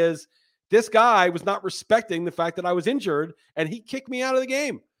reality is this guy was not respecting the fact that I was injured and he kicked me out of the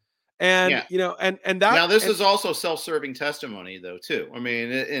game. And, and that. Now, this is also self-serving testimony, though, too. I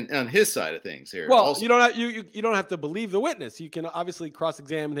mean, on his side of things here. Well, you don't have to believe the witness. You can obviously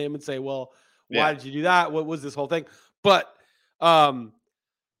cross-examine him and say, well, why did you do that? What was this whole thing? But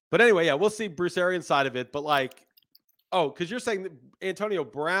anyway, we'll see Bruce Arians' side of it. But like, because you're saying that Antonio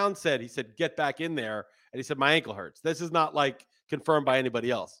Brown said, get back in there. And he said, my ankle hurts. This is not like confirmed by anybody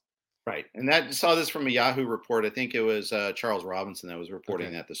else. Right. And I saw this from a Yahoo report. I think it was Charles Robinson that was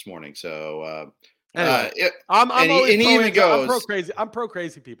reporting that this morning. So anyway, I'm pro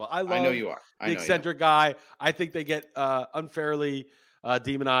crazy people. I know you are. The eccentric guy. I think they get unfairly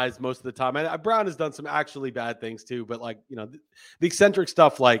demonized most of the time. Brown has done some actually bad things too, but like, the eccentric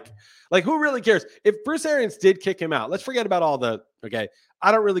stuff, like who really cares? If Bruce Arians did kick him out, let's forget about all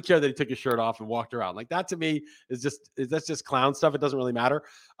I don't really care that he took his shirt off and walked around. Like that to me that's just clown stuff. It doesn't really matter.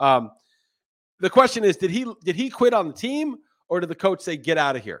 The question is, did he quit on the team, or did the coach say, get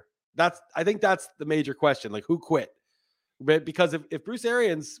out of here? I think that's the major question. Like, who quit? But because if Bruce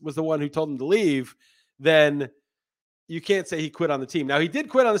Arians was the one who told him to leave, then you can't say he quit on the team. Now he did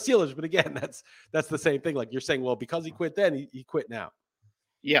quit on the Steelers, but again, that's the same thing. Like you're saying, well, because he quit then, he quit now.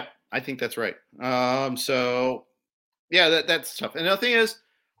 Yeah, I think that's right. So yeah, that's tough. And the thing is,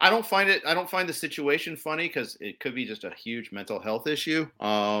 I don't find the situation funny because it could be just a huge mental health issue.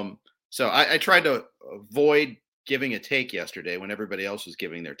 So I tried to avoid giving a take yesterday when everybody else was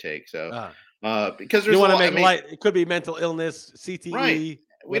giving their take. So because there's light, it could be mental illness, CTE. Right.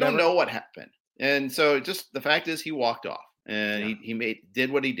 We don't know what happened. And so just the fact is he walked off and he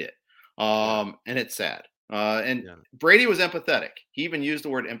did what he did. And it's sad. Brady was empathetic. He even used the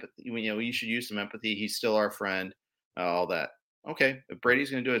word empathy. You should use some empathy. He's still our friend, all that. Okay. If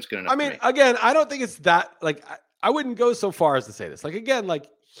Brady's going to do it, it's good enough. I mean, again, I don't think it's that like, I wouldn't go so far as to say this. Like, again, like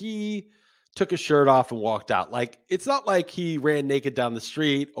he took his shirt off and walked out. Like, it's not like he ran naked down the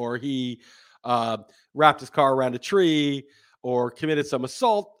street or he wrapped his car around a tree or committed some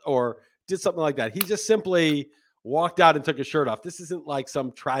assault or did something like that. He just simply walked out and took his shirt off. This isn't like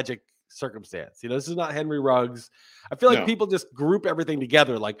some tragic circumstance. This is not Henry Ruggs. I feel like people just group everything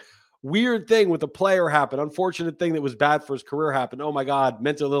together. Like, weird thing with a player happened. Unfortunate thing that was bad for his career happened. Oh my God,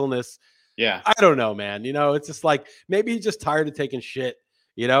 mental illness. Yeah. I don't know, man. It's just like, maybe he's just tired of taking shit.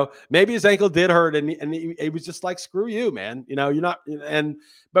 Maybe his ankle did hurt and he was just like, screw you, man. You're not,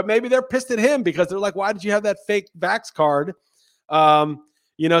 but maybe they're pissed at him because they're like, why did you have that fake vax card? So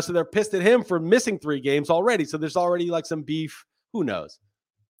they're pissed at him for missing 3 games already. So there's already like some beef. Who knows?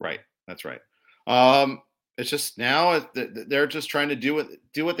 Right. That's right. It's just now they're just trying to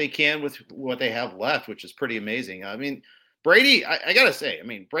do what they can with what they have left, which is pretty amazing. I mean, Brady, I gotta say,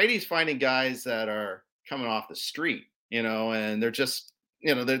 Brady's finding guys that are coming off the street, and they're just,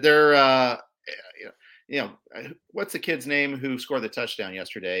 they're what's the kid's name who scored the touchdown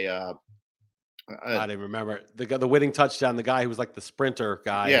yesterday? I didn't remember the winning touchdown. The guy who was like the sprinter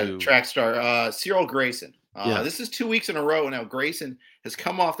guy. Yeah, track star, Cyril Grayson. Yeah. This is 2 weeks in a row now. Grayson has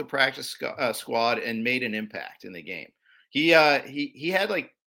come off the practice squad and made an impact in the game. He had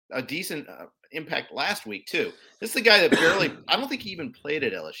like a decent impact last week too. This is the guy that barely. I don't think he even played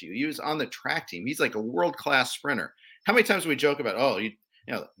at LSU. He was on the track team. He's like a world-class sprinter. How many times do we joke about?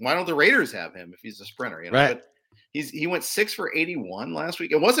 Why don't the Raiders have him if he's a sprinter? Right. But he went 6 for 81 last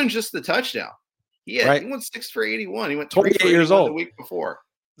week. It wasn't just the touchdown. He went 6 for 81. He went 28 years old the week before.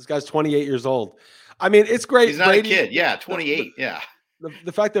 This guy's 28 years old. It's great. He's not Brady, a kid. Yeah, 28. Yeah.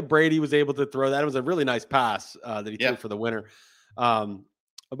 The fact that Brady was able to throw that, it was a really nice pass that he threw for the winner.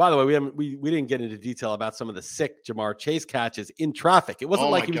 By the way, we didn't get into detail about some of the sick Jamar Chase catches in traffic. It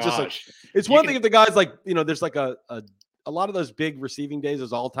wasn't like he was just like. It's one thing if the guy's like, there's like a lot of those big receiving days,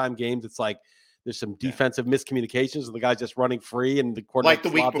 those all-time games. It's like there's some defensive miscommunications, and the guy's just running free, and the quarterback like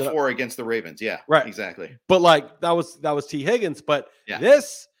the week before against the Ravens. Yeah, right, exactly. But like that was T. Higgins, but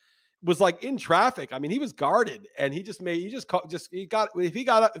this was like in traffic. He was guarded, and if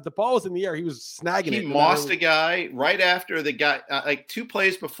the ball was in the air, he was snagging it. He mossed a guy right after the guy, like 2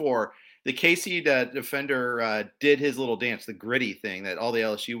 plays before the KC defender did his little dance, the gritty thing that all the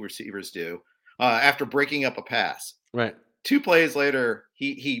LSU receivers do after breaking up a pass. Right. 2 plays later,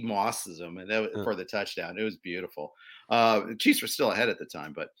 he mosses him for the touchdown. It was beautiful. The Chiefs were still ahead at the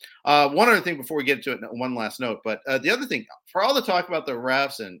time, but one other thing before we get to it, one last note. But the other thing, for all the talk about the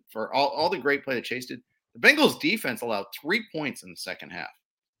refs and for all the great play that Chase did, the Bengals defense allowed 3 points in the second half.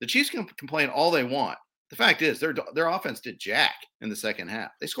 The Chiefs can complain all they want. The fact is, their offense did jack in the second half.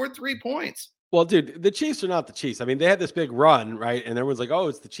 They scored 3 points. Well, dude, the Chiefs are not the Chiefs. They had this big run, right? And everyone's like, oh,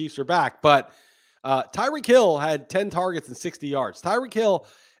 it's the Chiefs are back. But Tyreek Hill had 10 targets and 60 yards. Tyreek Hill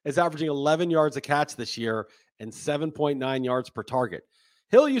is averaging 11 yards a catch this year and 7.9 yards per target.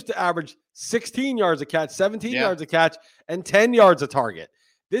 Hill used to average 16 yards a catch, 17 yards a catch, and 10 yards a target.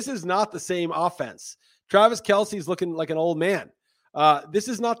 This is not the same offense. Travis Kelce's looking like an old man. This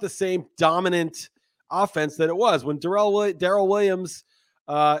is not the same dominant offense that it was when Darrell Williams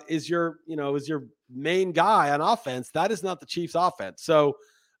is your main guy on offense. That is not the Chiefs' offense. So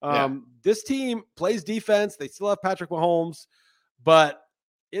this team plays defense. They still have Patrick Mahomes, but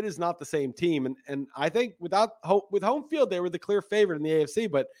it is not the same team. And I think with home field, they were the clear favorite in the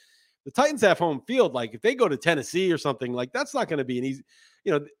AFC, but the Titans have home field. Like if they go to Tennessee or something, like that's not going to be an easy,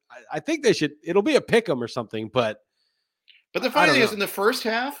 I think it'll be a pick 'em or something, but the funny thing is in the first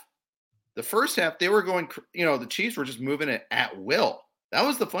half they were going, the Chiefs were just moving it at will. That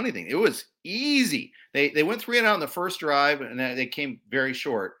was the funny thing. It was easy. They went 3 and out in the first drive, and they came very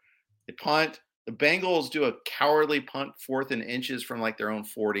short. They punt. The Bengals do a cowardly punt 4th and inches from like their own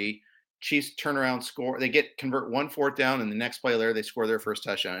 40. Chiefs turn around, score. They convert 1 4th down, and the next play later they score their first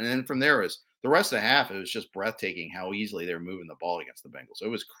touchdown. And then from there the rest of the half. It was just breathtaking how easily they were moving the ball against the Bengals. It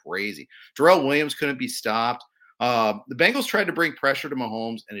was crazy. Darrell Williams couldn't be stopped. The Bengals tried to bring pressure to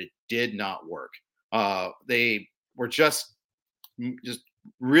Mahomes, and it did not work. They were just Mahomes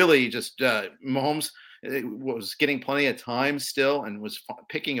was getting plenty of time still and was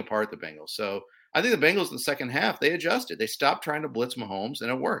picking apart the Bengals. So I think the Bengals in the second half, they adjusted. They stopped trying to blitz Mahomes,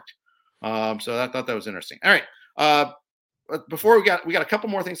 and it worked. So I thought that was interesting. All right. Before we got a couple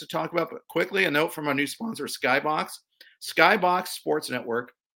more things to talk about, but quickly a note from our new sponsor, Skybox. Skybox Sports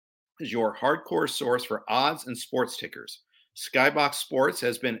Network is your hardcore source for odds and sports tickers. Skybox Sports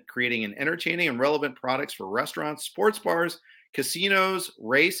has been creating an entertaining and relevant products for restaurants, sports bars, casinos,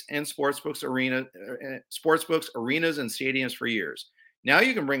 race, and sportsbooks, arenas, and stadiums for years. Now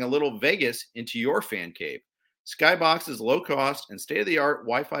you can bring a little Vegas into your fan cave. Skybox's low-cost and state-of-the-art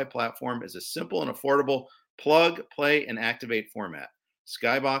Wi-Fi platform is a simple and affordable plug, play, and activate format.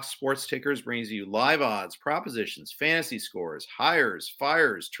 Skybox Sports Tickers brings you live odds, propositions, fantasy scores, hires,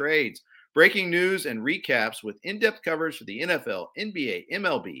 fires, trades, Breaking news and recaps with in-depth coverage for the NFL, NBA,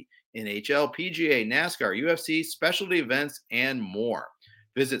 MLB, NHL, PGA, NASCAR, UFC, specialty events, and more.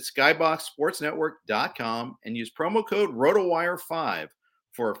 Visit skyboxsportsnetwork.com and use promo code ROTOWIRE5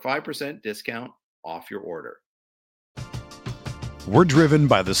 for a 5% discount off your order. We're driven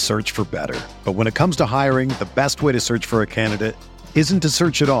by the search for better. But when it comes to hiring, the best way to search for a candidate isn't to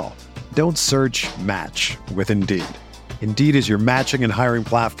search at all. Don't search, match with Indeed. Indeed is your matching and hiring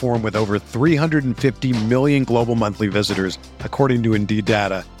platform with over 350 million global monthly visitors, according to Indeed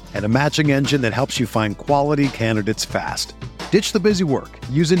data, and a matching engine that helps you find quality candidates fast. Ditch the busy work.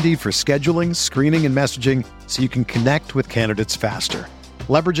 Use Indeed for scheduling, screening, and messaging so you can connect with candidates faster.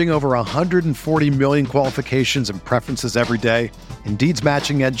 Leveraging over 140 million qualifications and preferences every day, Indeed's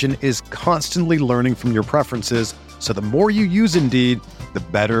matching engine is constantly learning from your preferences, so the more you use Indeed, the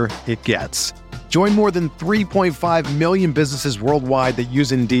better it gets. Join more than 3.5 million businesses worldwide that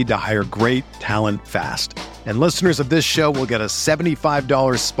use Indeed to hire great talent fast. And listeners of this show will get a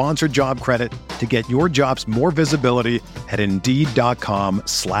 $75 sponsored job credit to get your jobs more visibility at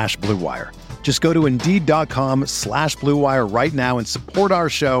Indeed.com/Blue Wire. Just go to Indeed.com/Blue Wire right now and support our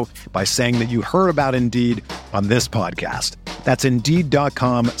show by saying that you heard about Indeed on this podcast. That's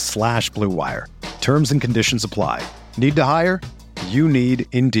Indeed.com/Blue Wire. Terms and conditions apply. Need to hire? You need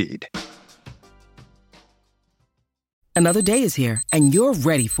Indeed. Another day is here, and you're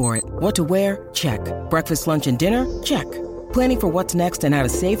ready for it. What to wear? Check. Breakfast, lunch, and dinner? Check. Planning for what's next and how to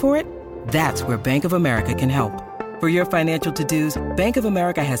save for it? That's where Bank of America can help. For your financial to-dos, Bank of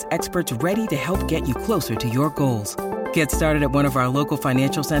America has experts ready to help get you closer to your goals. Get started at one of our local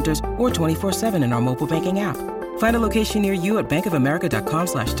financial centers or 24/7 in our mobile banking app. Find a location near you at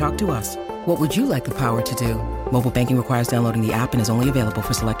bankofamerica.com/talktous. What would you like the power to do? Mobile banking requires downloading the app and is only available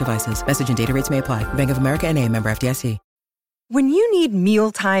for select devices. Message and data rates may apply. Bank of America NA, member FDIC. When you need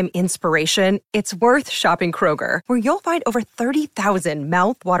mealtime inspiration, it's worth shopping Kroger, where you'll find over 30,000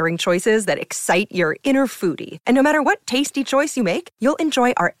 mouth-watering choices that excite your inner foodie. And no matter what tasty choice you make, you'll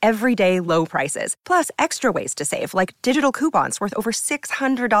enjoy our everyday low prices, plus extra ways to save, like digital coupons worth over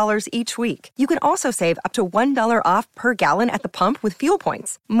 $600 each week. You can also save up to $1 off per gallon at the pump with fuel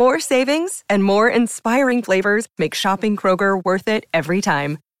points. More savings and more inspiring flavors make shopping Kroger worth it every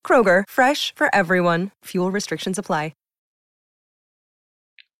time. Kroger, fresh for everyone. Fuel restrictions apply.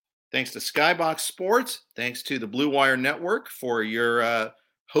 Thanks to Skybox Sports. Thanks to the Blue Wire Network for your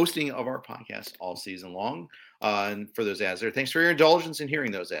hosting of our podcast all season long. And for those ads there, thanks for your indulgence in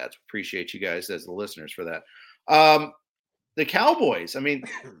hearing those ads. Appreciate you guys as the listeners for that. The Cowboys, I mean,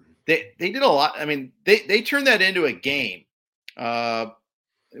 they did a lot. I mean, they turned that into a game,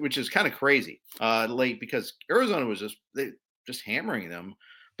 which is kind of crazy late because Arizona was just hammering them.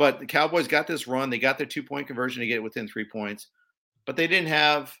 But the Cowboys got this run. They got their 2-point conversion to get it within 3 points. But they didn't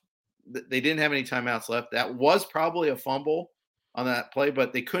have any timeouts left. That was probably a fumble on that play,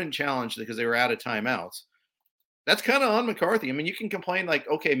 but they couldn't challenge because they were out of timeouts. That's kind of on McCarthy. I mean, you can complain like,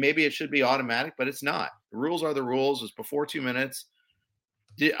 okay, maybe it should be automatic, but it's not. The rules are the rules. It's before 2 minutes.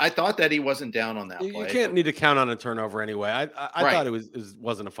 I thought that he wasn't down on that play. You can't need to count on a turnover anyway. I Right. thought it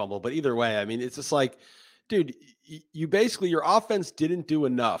wasn't a fumble, but either way, I mean, it's just like, dude, you basically, your offense didn't do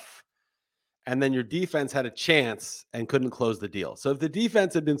enough. And then your defense had a chance and couldn't close the deal. So if the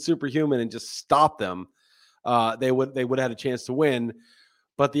defense had been superhuman and just stopped them, they would have had a chance to win.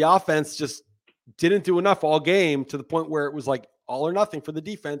 But the offense just didn't do enough all game to the point where it was like all or nothing for the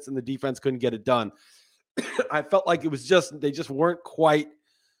defense, and the defense couldn't get it done. I felt like it was they just weren't quite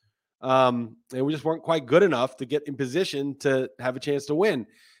good enough to get in position to have a chance to win.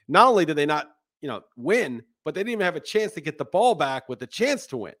 Not only did they not, win, but they didn't even have a chance to get the ball back with a chance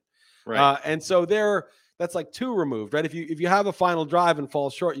to win. Right. And so that's like 2 removed, right? If you have a final drive and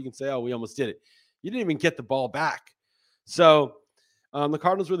fall short, you can say, oh, we almost did it. You didn't even get the ball back. So the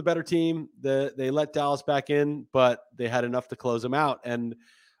Cardinals were the better team. They let Dallas back in, but they had enough to close them out. And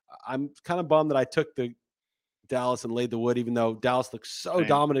I'm kind of bummed that I took the Dallas and laid the wood, even though Dallas looked so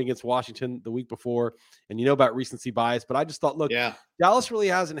dominant against Washington the week before. And about recency bias, but I just thought, look, Dallas really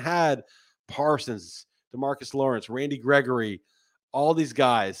hasn't had Parsons, DeMarcus Lawrence, Randy Gregory, all these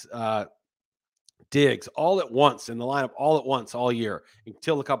guys, Diggs, all at once in the lineup, all at once all year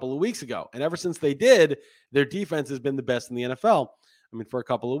until a couple of weeks ago. And ever since they did, their defense has been the best in the NFL. I mean, for a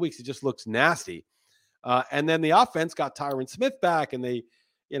couple of weeks, it just looks nasty. And then the offense got Tyron Smith back, and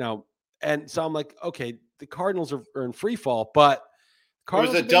and so I'm like, okay, the Cardinals are in free fall, but it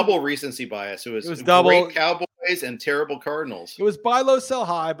was a double recency bias. It was double great Cowboys and terrible Cardinals. It was buy low, sell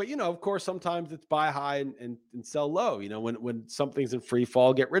high, but of course, sometimes it's buy high and sell low. When something's in free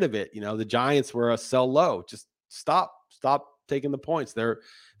fall, get rid of it. The Giants were a sell low. Just stop taking the points. They're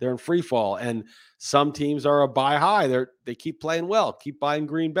in free fall, and some teams are a buy high. They keep playing well, keep buying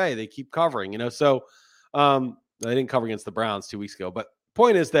Green Bay. They keep covering, so they didn't cover against the Browns 2 weeks ago. But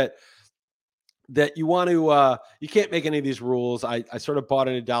point is that you want to you can't make any of these rules. I sort of bought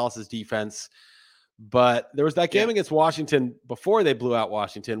into Dallas's defense, but there was that game against Washington before they blew out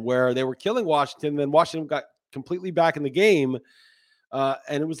Washington where they were killing Washington. Then Washington got completely back in the game.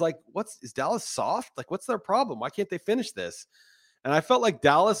 And it was like, is Dallas soft? Like, what's their problem? Why can't they finish this? And I felt like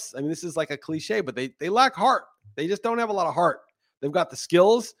Dallas, I mean, this is like a cliche, but they lack heart. They just don't have a lot of heart. They've got the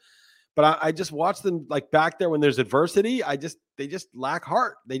skills, but I just watch them like back there when there's adversity. They just lack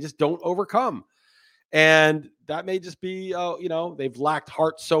heart. They just don't overcome. And that may just be, they've lacked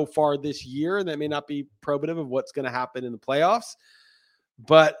heart so far this year, and that may not be probative of what's going to happen in the playoffs.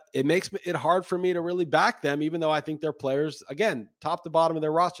 But it makes it hard for me to really back them, even though I think their players, again, top to bottom of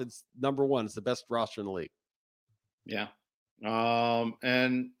their roster, it's number one. It's the best roster in the league. Yeah.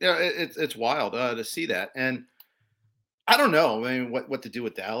 And it's wild to see that. And I don't know. I mean, what to do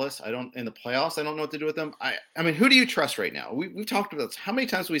with Dallas? In the playoffs, I don't know what to do with them. I mean, who do you trust right now? We've talked about this. How many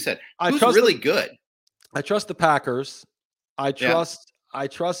times have we said who's really good? I trust the Packers. I trust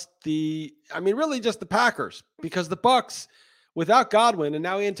really just the Packers, because the Bucs, without Godwin, and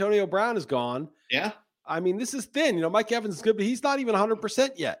now Antonio Brown is gone. Yeah. I mean, this is thin. Mike Evans is good, but he's not even 100%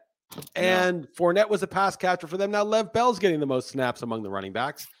 yet. And Fournette was a pass catcher for them. Now Lev Bell's getting the most snaps among the running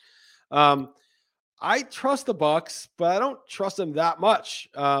backs. I trust the Bucs, but I don't trust them that much.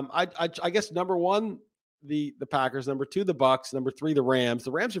 I guess number one, the Packers, number two, the Bucs, number three, the Rams.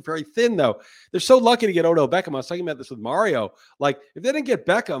 The Rams are very thin, though. They're so lucky to get Odell Beckham. I was talking about this with Mario. Like, if they didn't get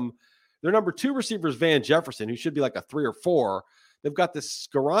Beckham, their number two receiver is Van Jefferson, who should be like a 3 or 4. They've got this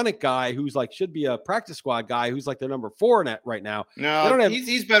Skoranek guy who's like should be a practice squad guy who's like their number 4 net right now. No,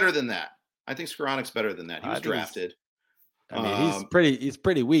 he's better than that. I think Skoranek's better than that. He was drafted. He's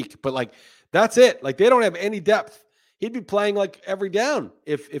pretty weak, but like that's it. Like they don't have any depth. He'd be playing like every down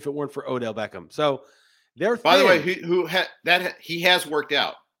if it weren't for Odell Beckham. So they're by the way, he has worked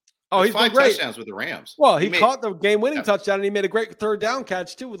out. Oh, he's 5 great. touchdowns with the Rams. Well, he caught the game-winning touchdown, and he made a great third down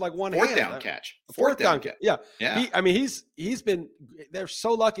catch too with like one fourth hand. Down catch. Fourth down catch. Yeah. He's been. They're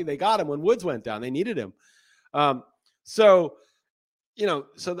so lucky they got him when Woods went down. They needed him. The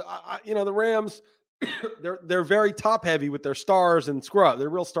Rams, they're very top heavy with their stars and scrubs. They're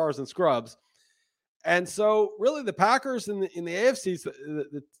real stars and scrubs. And so, really, the Packers in the AFC,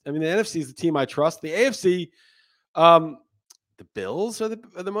 the NFC is the team I trust. The AFC, the Bills are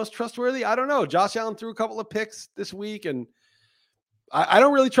the most trustworthy. I don't know. Josh Allen threw a couple of picks this week, and I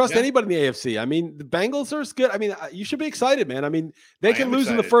don't really trust anybody in the AFC. I mean, the Bengals are good. I mean, you should be excited, man. I mean, they can lose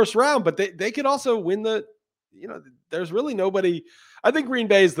in the first round, but they could also win there's really nobody. I think Green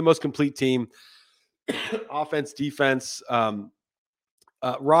Bay is the most complete team. Offense, defense.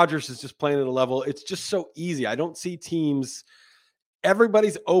 Rodgers is just playing at a level. It's just so easy. I don't see teams.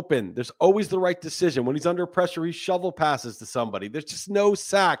 Everybody's open. There's always the right decision. When he's under pressure, he shovel passes to somebody. There's just no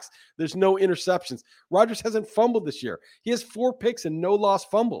sacks. There's no interceptions. Rodgers hasn't fumbled this year. He has 4 picks and no lost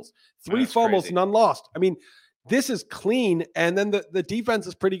fumbles. 3 fumbles, crazy. None lost. I mean, this is clean. And then the defense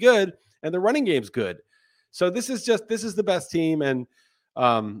is pretty good and the running game's good. So this is the best team. And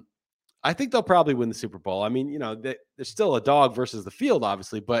I think they'll probably win the Super Bowl. I mean, there's still a dog versus the field,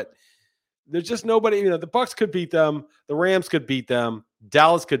 obviously, but there's just nobody, the Bucs could beat them. The Rams could beat them.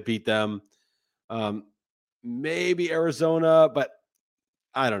 Dallas could beat them. Maybe Arizona, but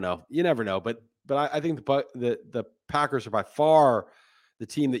I don't know. You never know. But I think the Packers are by far the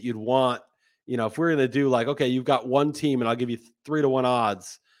team that you'd want. If we're going to do like, okay, you've got one team and I'll give you 3-1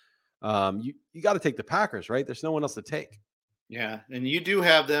 odds. You got to take the Packers, right? There's no one else to take. Yeah. And you do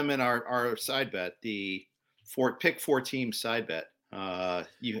have them in our side bet, the pick 4 team side bet.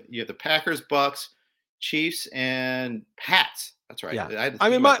 You have the Packers, Bucs, Chiefs, and Pats. That's right. Yeah. I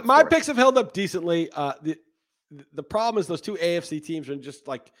mean, my picks have held up decently. The problem is those 2 AFC teams are just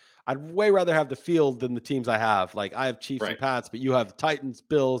like, I'd way rather have the field than the teams I have. Like I have Chiefs and Pats, but you have Titans,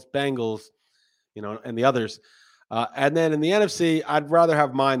 Bills, Bengals, and the others. And then in the NFC, I'd rather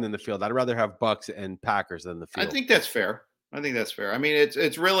have mine than the field. I'd rather have Bucs and Packers than the field. I think that's fair. I mean,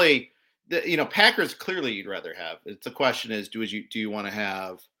 it's really, Packers clearly you'd rather have. It's the question is, do you want to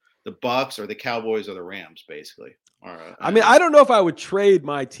have the Bucs or the Cowboys or the Rams, basically? I mean, I don't know if I would trade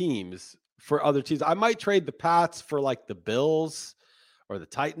my teams for other teams. I might trade the Pats for like the Bills or the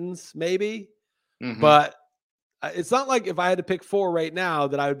Titans, maybe. Mm-hmm. But it's not like if I had to pick 4 right now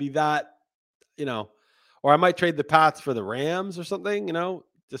that I would be that, or I might trade the Pats for the Rams or something,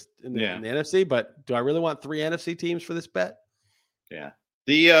 just in the NFC. But do I really want 3 NFC teams for this bet? Yeah.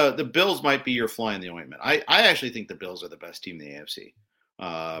 The Bills might be your fly in the ointment. I actually think the Bills are the best team in the AFC,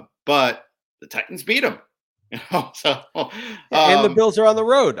 but the Titans beat them. So and the Bills are on the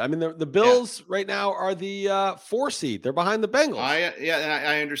road. I mean, the Bills right now are the 4 seed. They're behind the Bengals.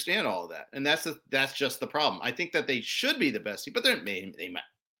 I understand all of that, and that's just the problem. I think that they should be the best team, but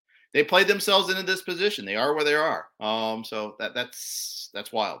they played themselves into this position. They are where they are. So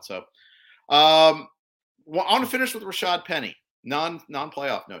that's wild. So I want to finish with Rashad Penny.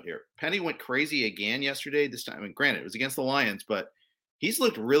 Non-playoff note here. Penny went crazy again yesterday. This time, I mean, granted, it was against the Lions, but he's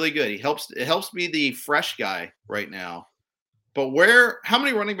looked really good. It helps be the fresh guy right now. But how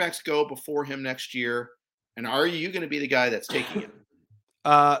many running backs go before him next year? And are you going to be the guy that's taking it?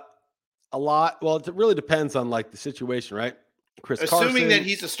 A lot. Well, it really depends on like the situation, right? Assuming Carson, that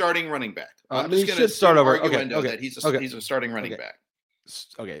he's a starting running back. I'm just going to start over. That he's a starting running back.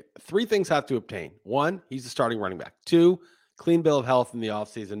 Okay. 3 things have to obtain. 1, he's a starting running back. 2, clean bill of health in the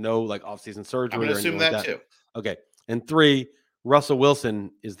offseason. No like offseason surgery. I'm going to assume that too. Okay. And 3, Russell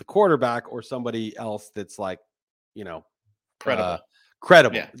Wilson is the quarterback or somebody else that's like, credible.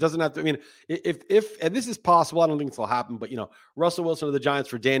 Yeah. It doesn't have to. I mean, if and this is possible, I don't think this will happen. But Russell Wilson of the Giants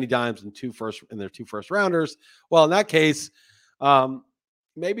for Danny Dimes and their 2 first rounders. Well, in that case,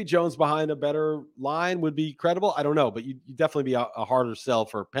 maybe Jones behind a better line would be credible. I don't know, but you definitely be a harder sell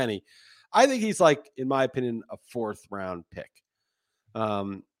for Penny. I think he's like, in my opinion, a 4th round pick.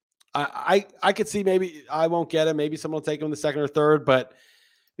 I could see maybe I won't get him. Maybe someone will take him in the 2nd or 3rd, but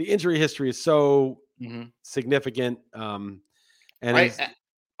the injury history is so significant. And I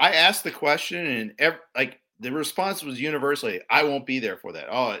asked the question, and the response was universally, "I won't be there for that."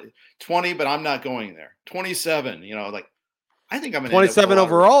 20, but I'm not going there. 27, I think I'm going to 27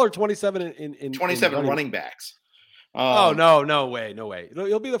 overall or 27 in 27 running backs. No way.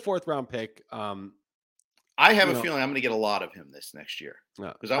 He'll be the 4th round pick. I have a feeling I'm going to get a lot of him this next year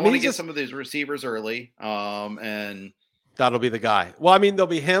because I want to get some of these receivers early. And that'll be the guy. Well, I mean, there'll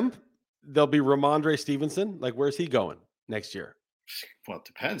be him. There'll be Ramondre Stevenson. Like, where's he going next year? Well, it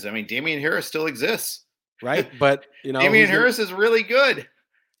depends. I mean, Damian Harris still exists, right? But Damian Harris is really good.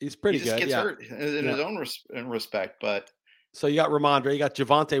 He's pretty good. He just gets hurt in his own respect, but. So you got Ramondre, you got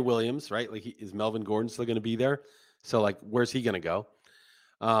Javonte Williams, right? Like, is Melvin Gordon still going to be there? So, like, where's he going to go?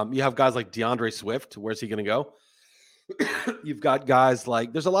 You have guys like DeAndre Swift. Where's he going to go? You've got guys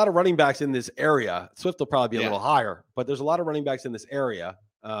like, there's a lot of running backs in this area. Swift will probably be a little higher, but there's a lot of running backs in this area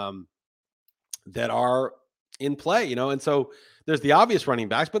that are in play, and so there's the obvious running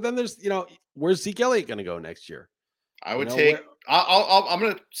backs, but then there's, where's Zeke Elliott going to go next year? I would I'm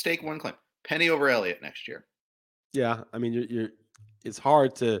going to stake one claim. Penny over Elliott next year. Yeah. I mean, it's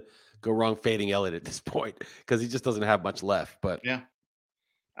hard to go wrong fading Elliott at this point because he just doesn't have much left, but yeah.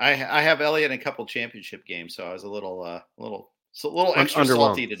 I have Elliott in a couple championship games, so I was a little extra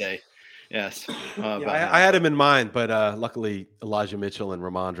salty today. Yes, I had him in mind, but luckily Elijah Mitchell and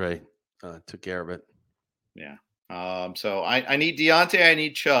Ramondre took care of it. Yeah. So I need Deontay, I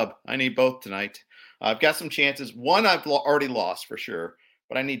need Chubb, I need both tonight. I've got some chances. One I've already lost for sure,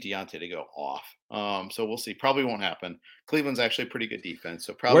 but I need Deontay to go off. So we'll see. Probably won't happen. Cleveland's actually a pretty good defense.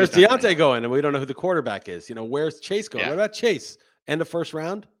 So probably. Where's Deontay going? And we don't know who the quarterback is. Where's Chase going? Yeah. What about Chase? End of 1st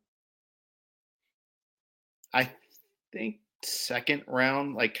round? I think 2nd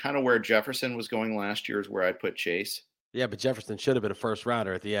round, like kind of where Jefferson was going last year is where I'd put Chase. Yeah, but Jefferson should have been a 1st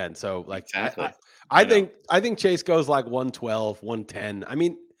rounder at the end. So like exactly. I think Chase goes like 112, 110. I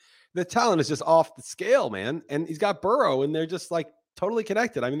mean, the talent is just off the scale, man. And he's got Burrow and they're just like totally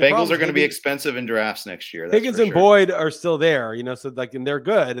connected. I mean, Bengals are going to be expensive in drafts next year. Higgins and Boyd are still there, so like, and they're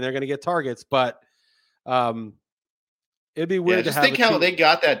good and they're going to get targets, but it'd be weird to have. Think how they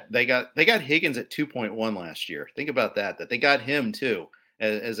got that. They got Higgins at 2.1 last year. Think about that they got him too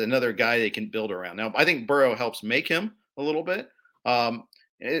as another guy they can build around. Now, I think Burrow helps make him a little bit.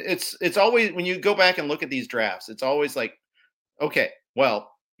 It's always, when you go back and look at these drafts, it's always like, okay, well,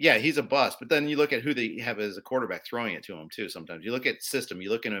 yeah, he's a bust, but then you look at who they have as a quarterback throwing it to him too. Sometimes you look at system,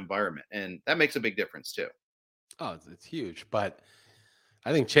 you look at environment, and that makes a big difference too. Oh, it's huge. But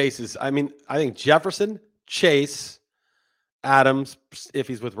I think I think Jefferson, Chase, Adams, if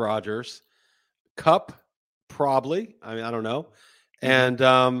he's with Rodgers, Kupp, probably. I mean, I don't know. And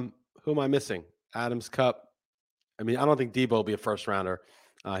who am I missing? Adams, Kupp. I mean, I don't think Debo will be a 1st rounder.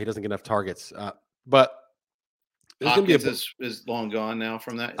 He doesn't get enough targets. But Hopkins is long gone now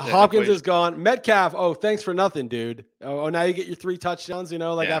from that. Hopkins is gone. Metcalf. Oh, thanks for nothing, dude. Oh, now you get your 3 touchdowns.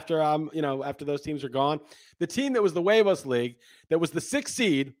 After after those teams are gone. The team that was the Huevos League, that was the 6th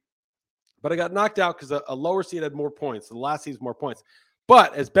seed, but I got knocked out because a lower seed had more points. The last seed's more points.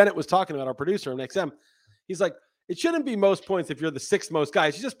 But as Bennett was talking about, our producer on XM, he's like, it shouldn't be most points if you're the sixth most guy.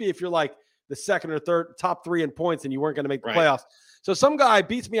 It should just be if you're like the second or third, top three in points, and you weren't going to make the playoffs. So some guy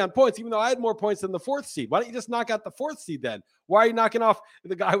beats me on points, even though I had more points than the fourth seed. Why don't you just knock out the fourth seed then? Why are you knocking off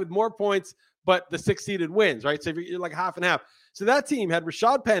the guy with more points, but the sixth seeded wins, right? So if you're like half and half. So that team had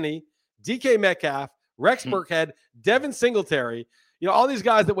Rashad Penny, DK Metcalf, Rex Burkhead, Devin Singletary, all these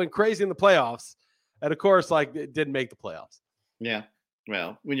guys that went crazy in the playoffs. And of course, like, it didn't make the playoffs. Yeah.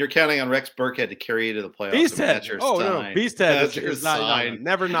 Well, when you're counting on Rex Burkhead to carry you to the playoffs, Beasthead. No, Beasthead is not.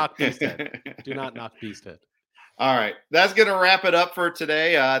 Never knock Beasthead. Do not knock Beasthead. All right, that's going to wrap it up for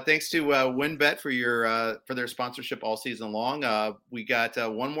today. Thanks to WynnBET for their sponsorship all season long. We got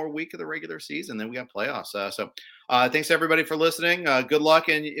one more week of the regular season, then we got playoffs. So thanks everybody for listening. Good luck,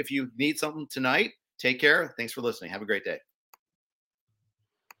 and if you need something tonight, take care. Thanks for listening. Have a great day.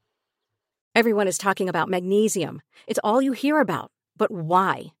 Everyone is talking about magnesium. It's all you hear about. But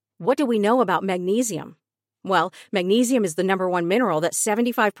why? What do we know about magnesium? Well, magnesium is the number one mineral that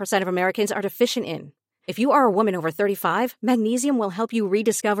 75% of Americans are deficient in. If you are a woman over 35, magnesium will help you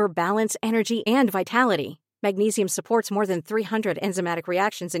rediscover balance, energy, and vitality. Magnesium supports more than 300 enzymatic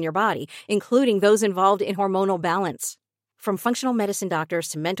reactions in your body, including those involved in hormonal balance. From functional medicine doctors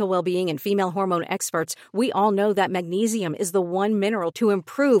to mental well-being and female hormone experts, we all know that magnesium is the one mineral to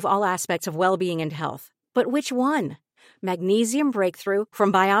improve all aspects of well-being and health. But which one? Magnesium Breakthrough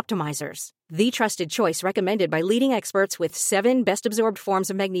from Bioptimizers, the trusted choice recommended by leading experts with 7 best-absorbed forms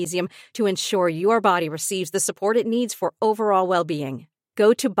of magnesium to ensure your body receives the support it needs for overall well-being.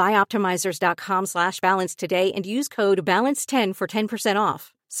 Go to bioptimizers.com/balance today and use code BALANCE10 for 10%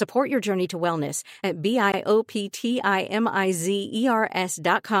 off. Support your journey to wellness at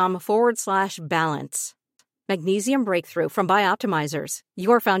bioptimizers.com/balance. Magnesium Breakthrough from Bioptimizers,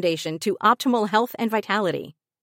 your foundation to optimal health and vitality.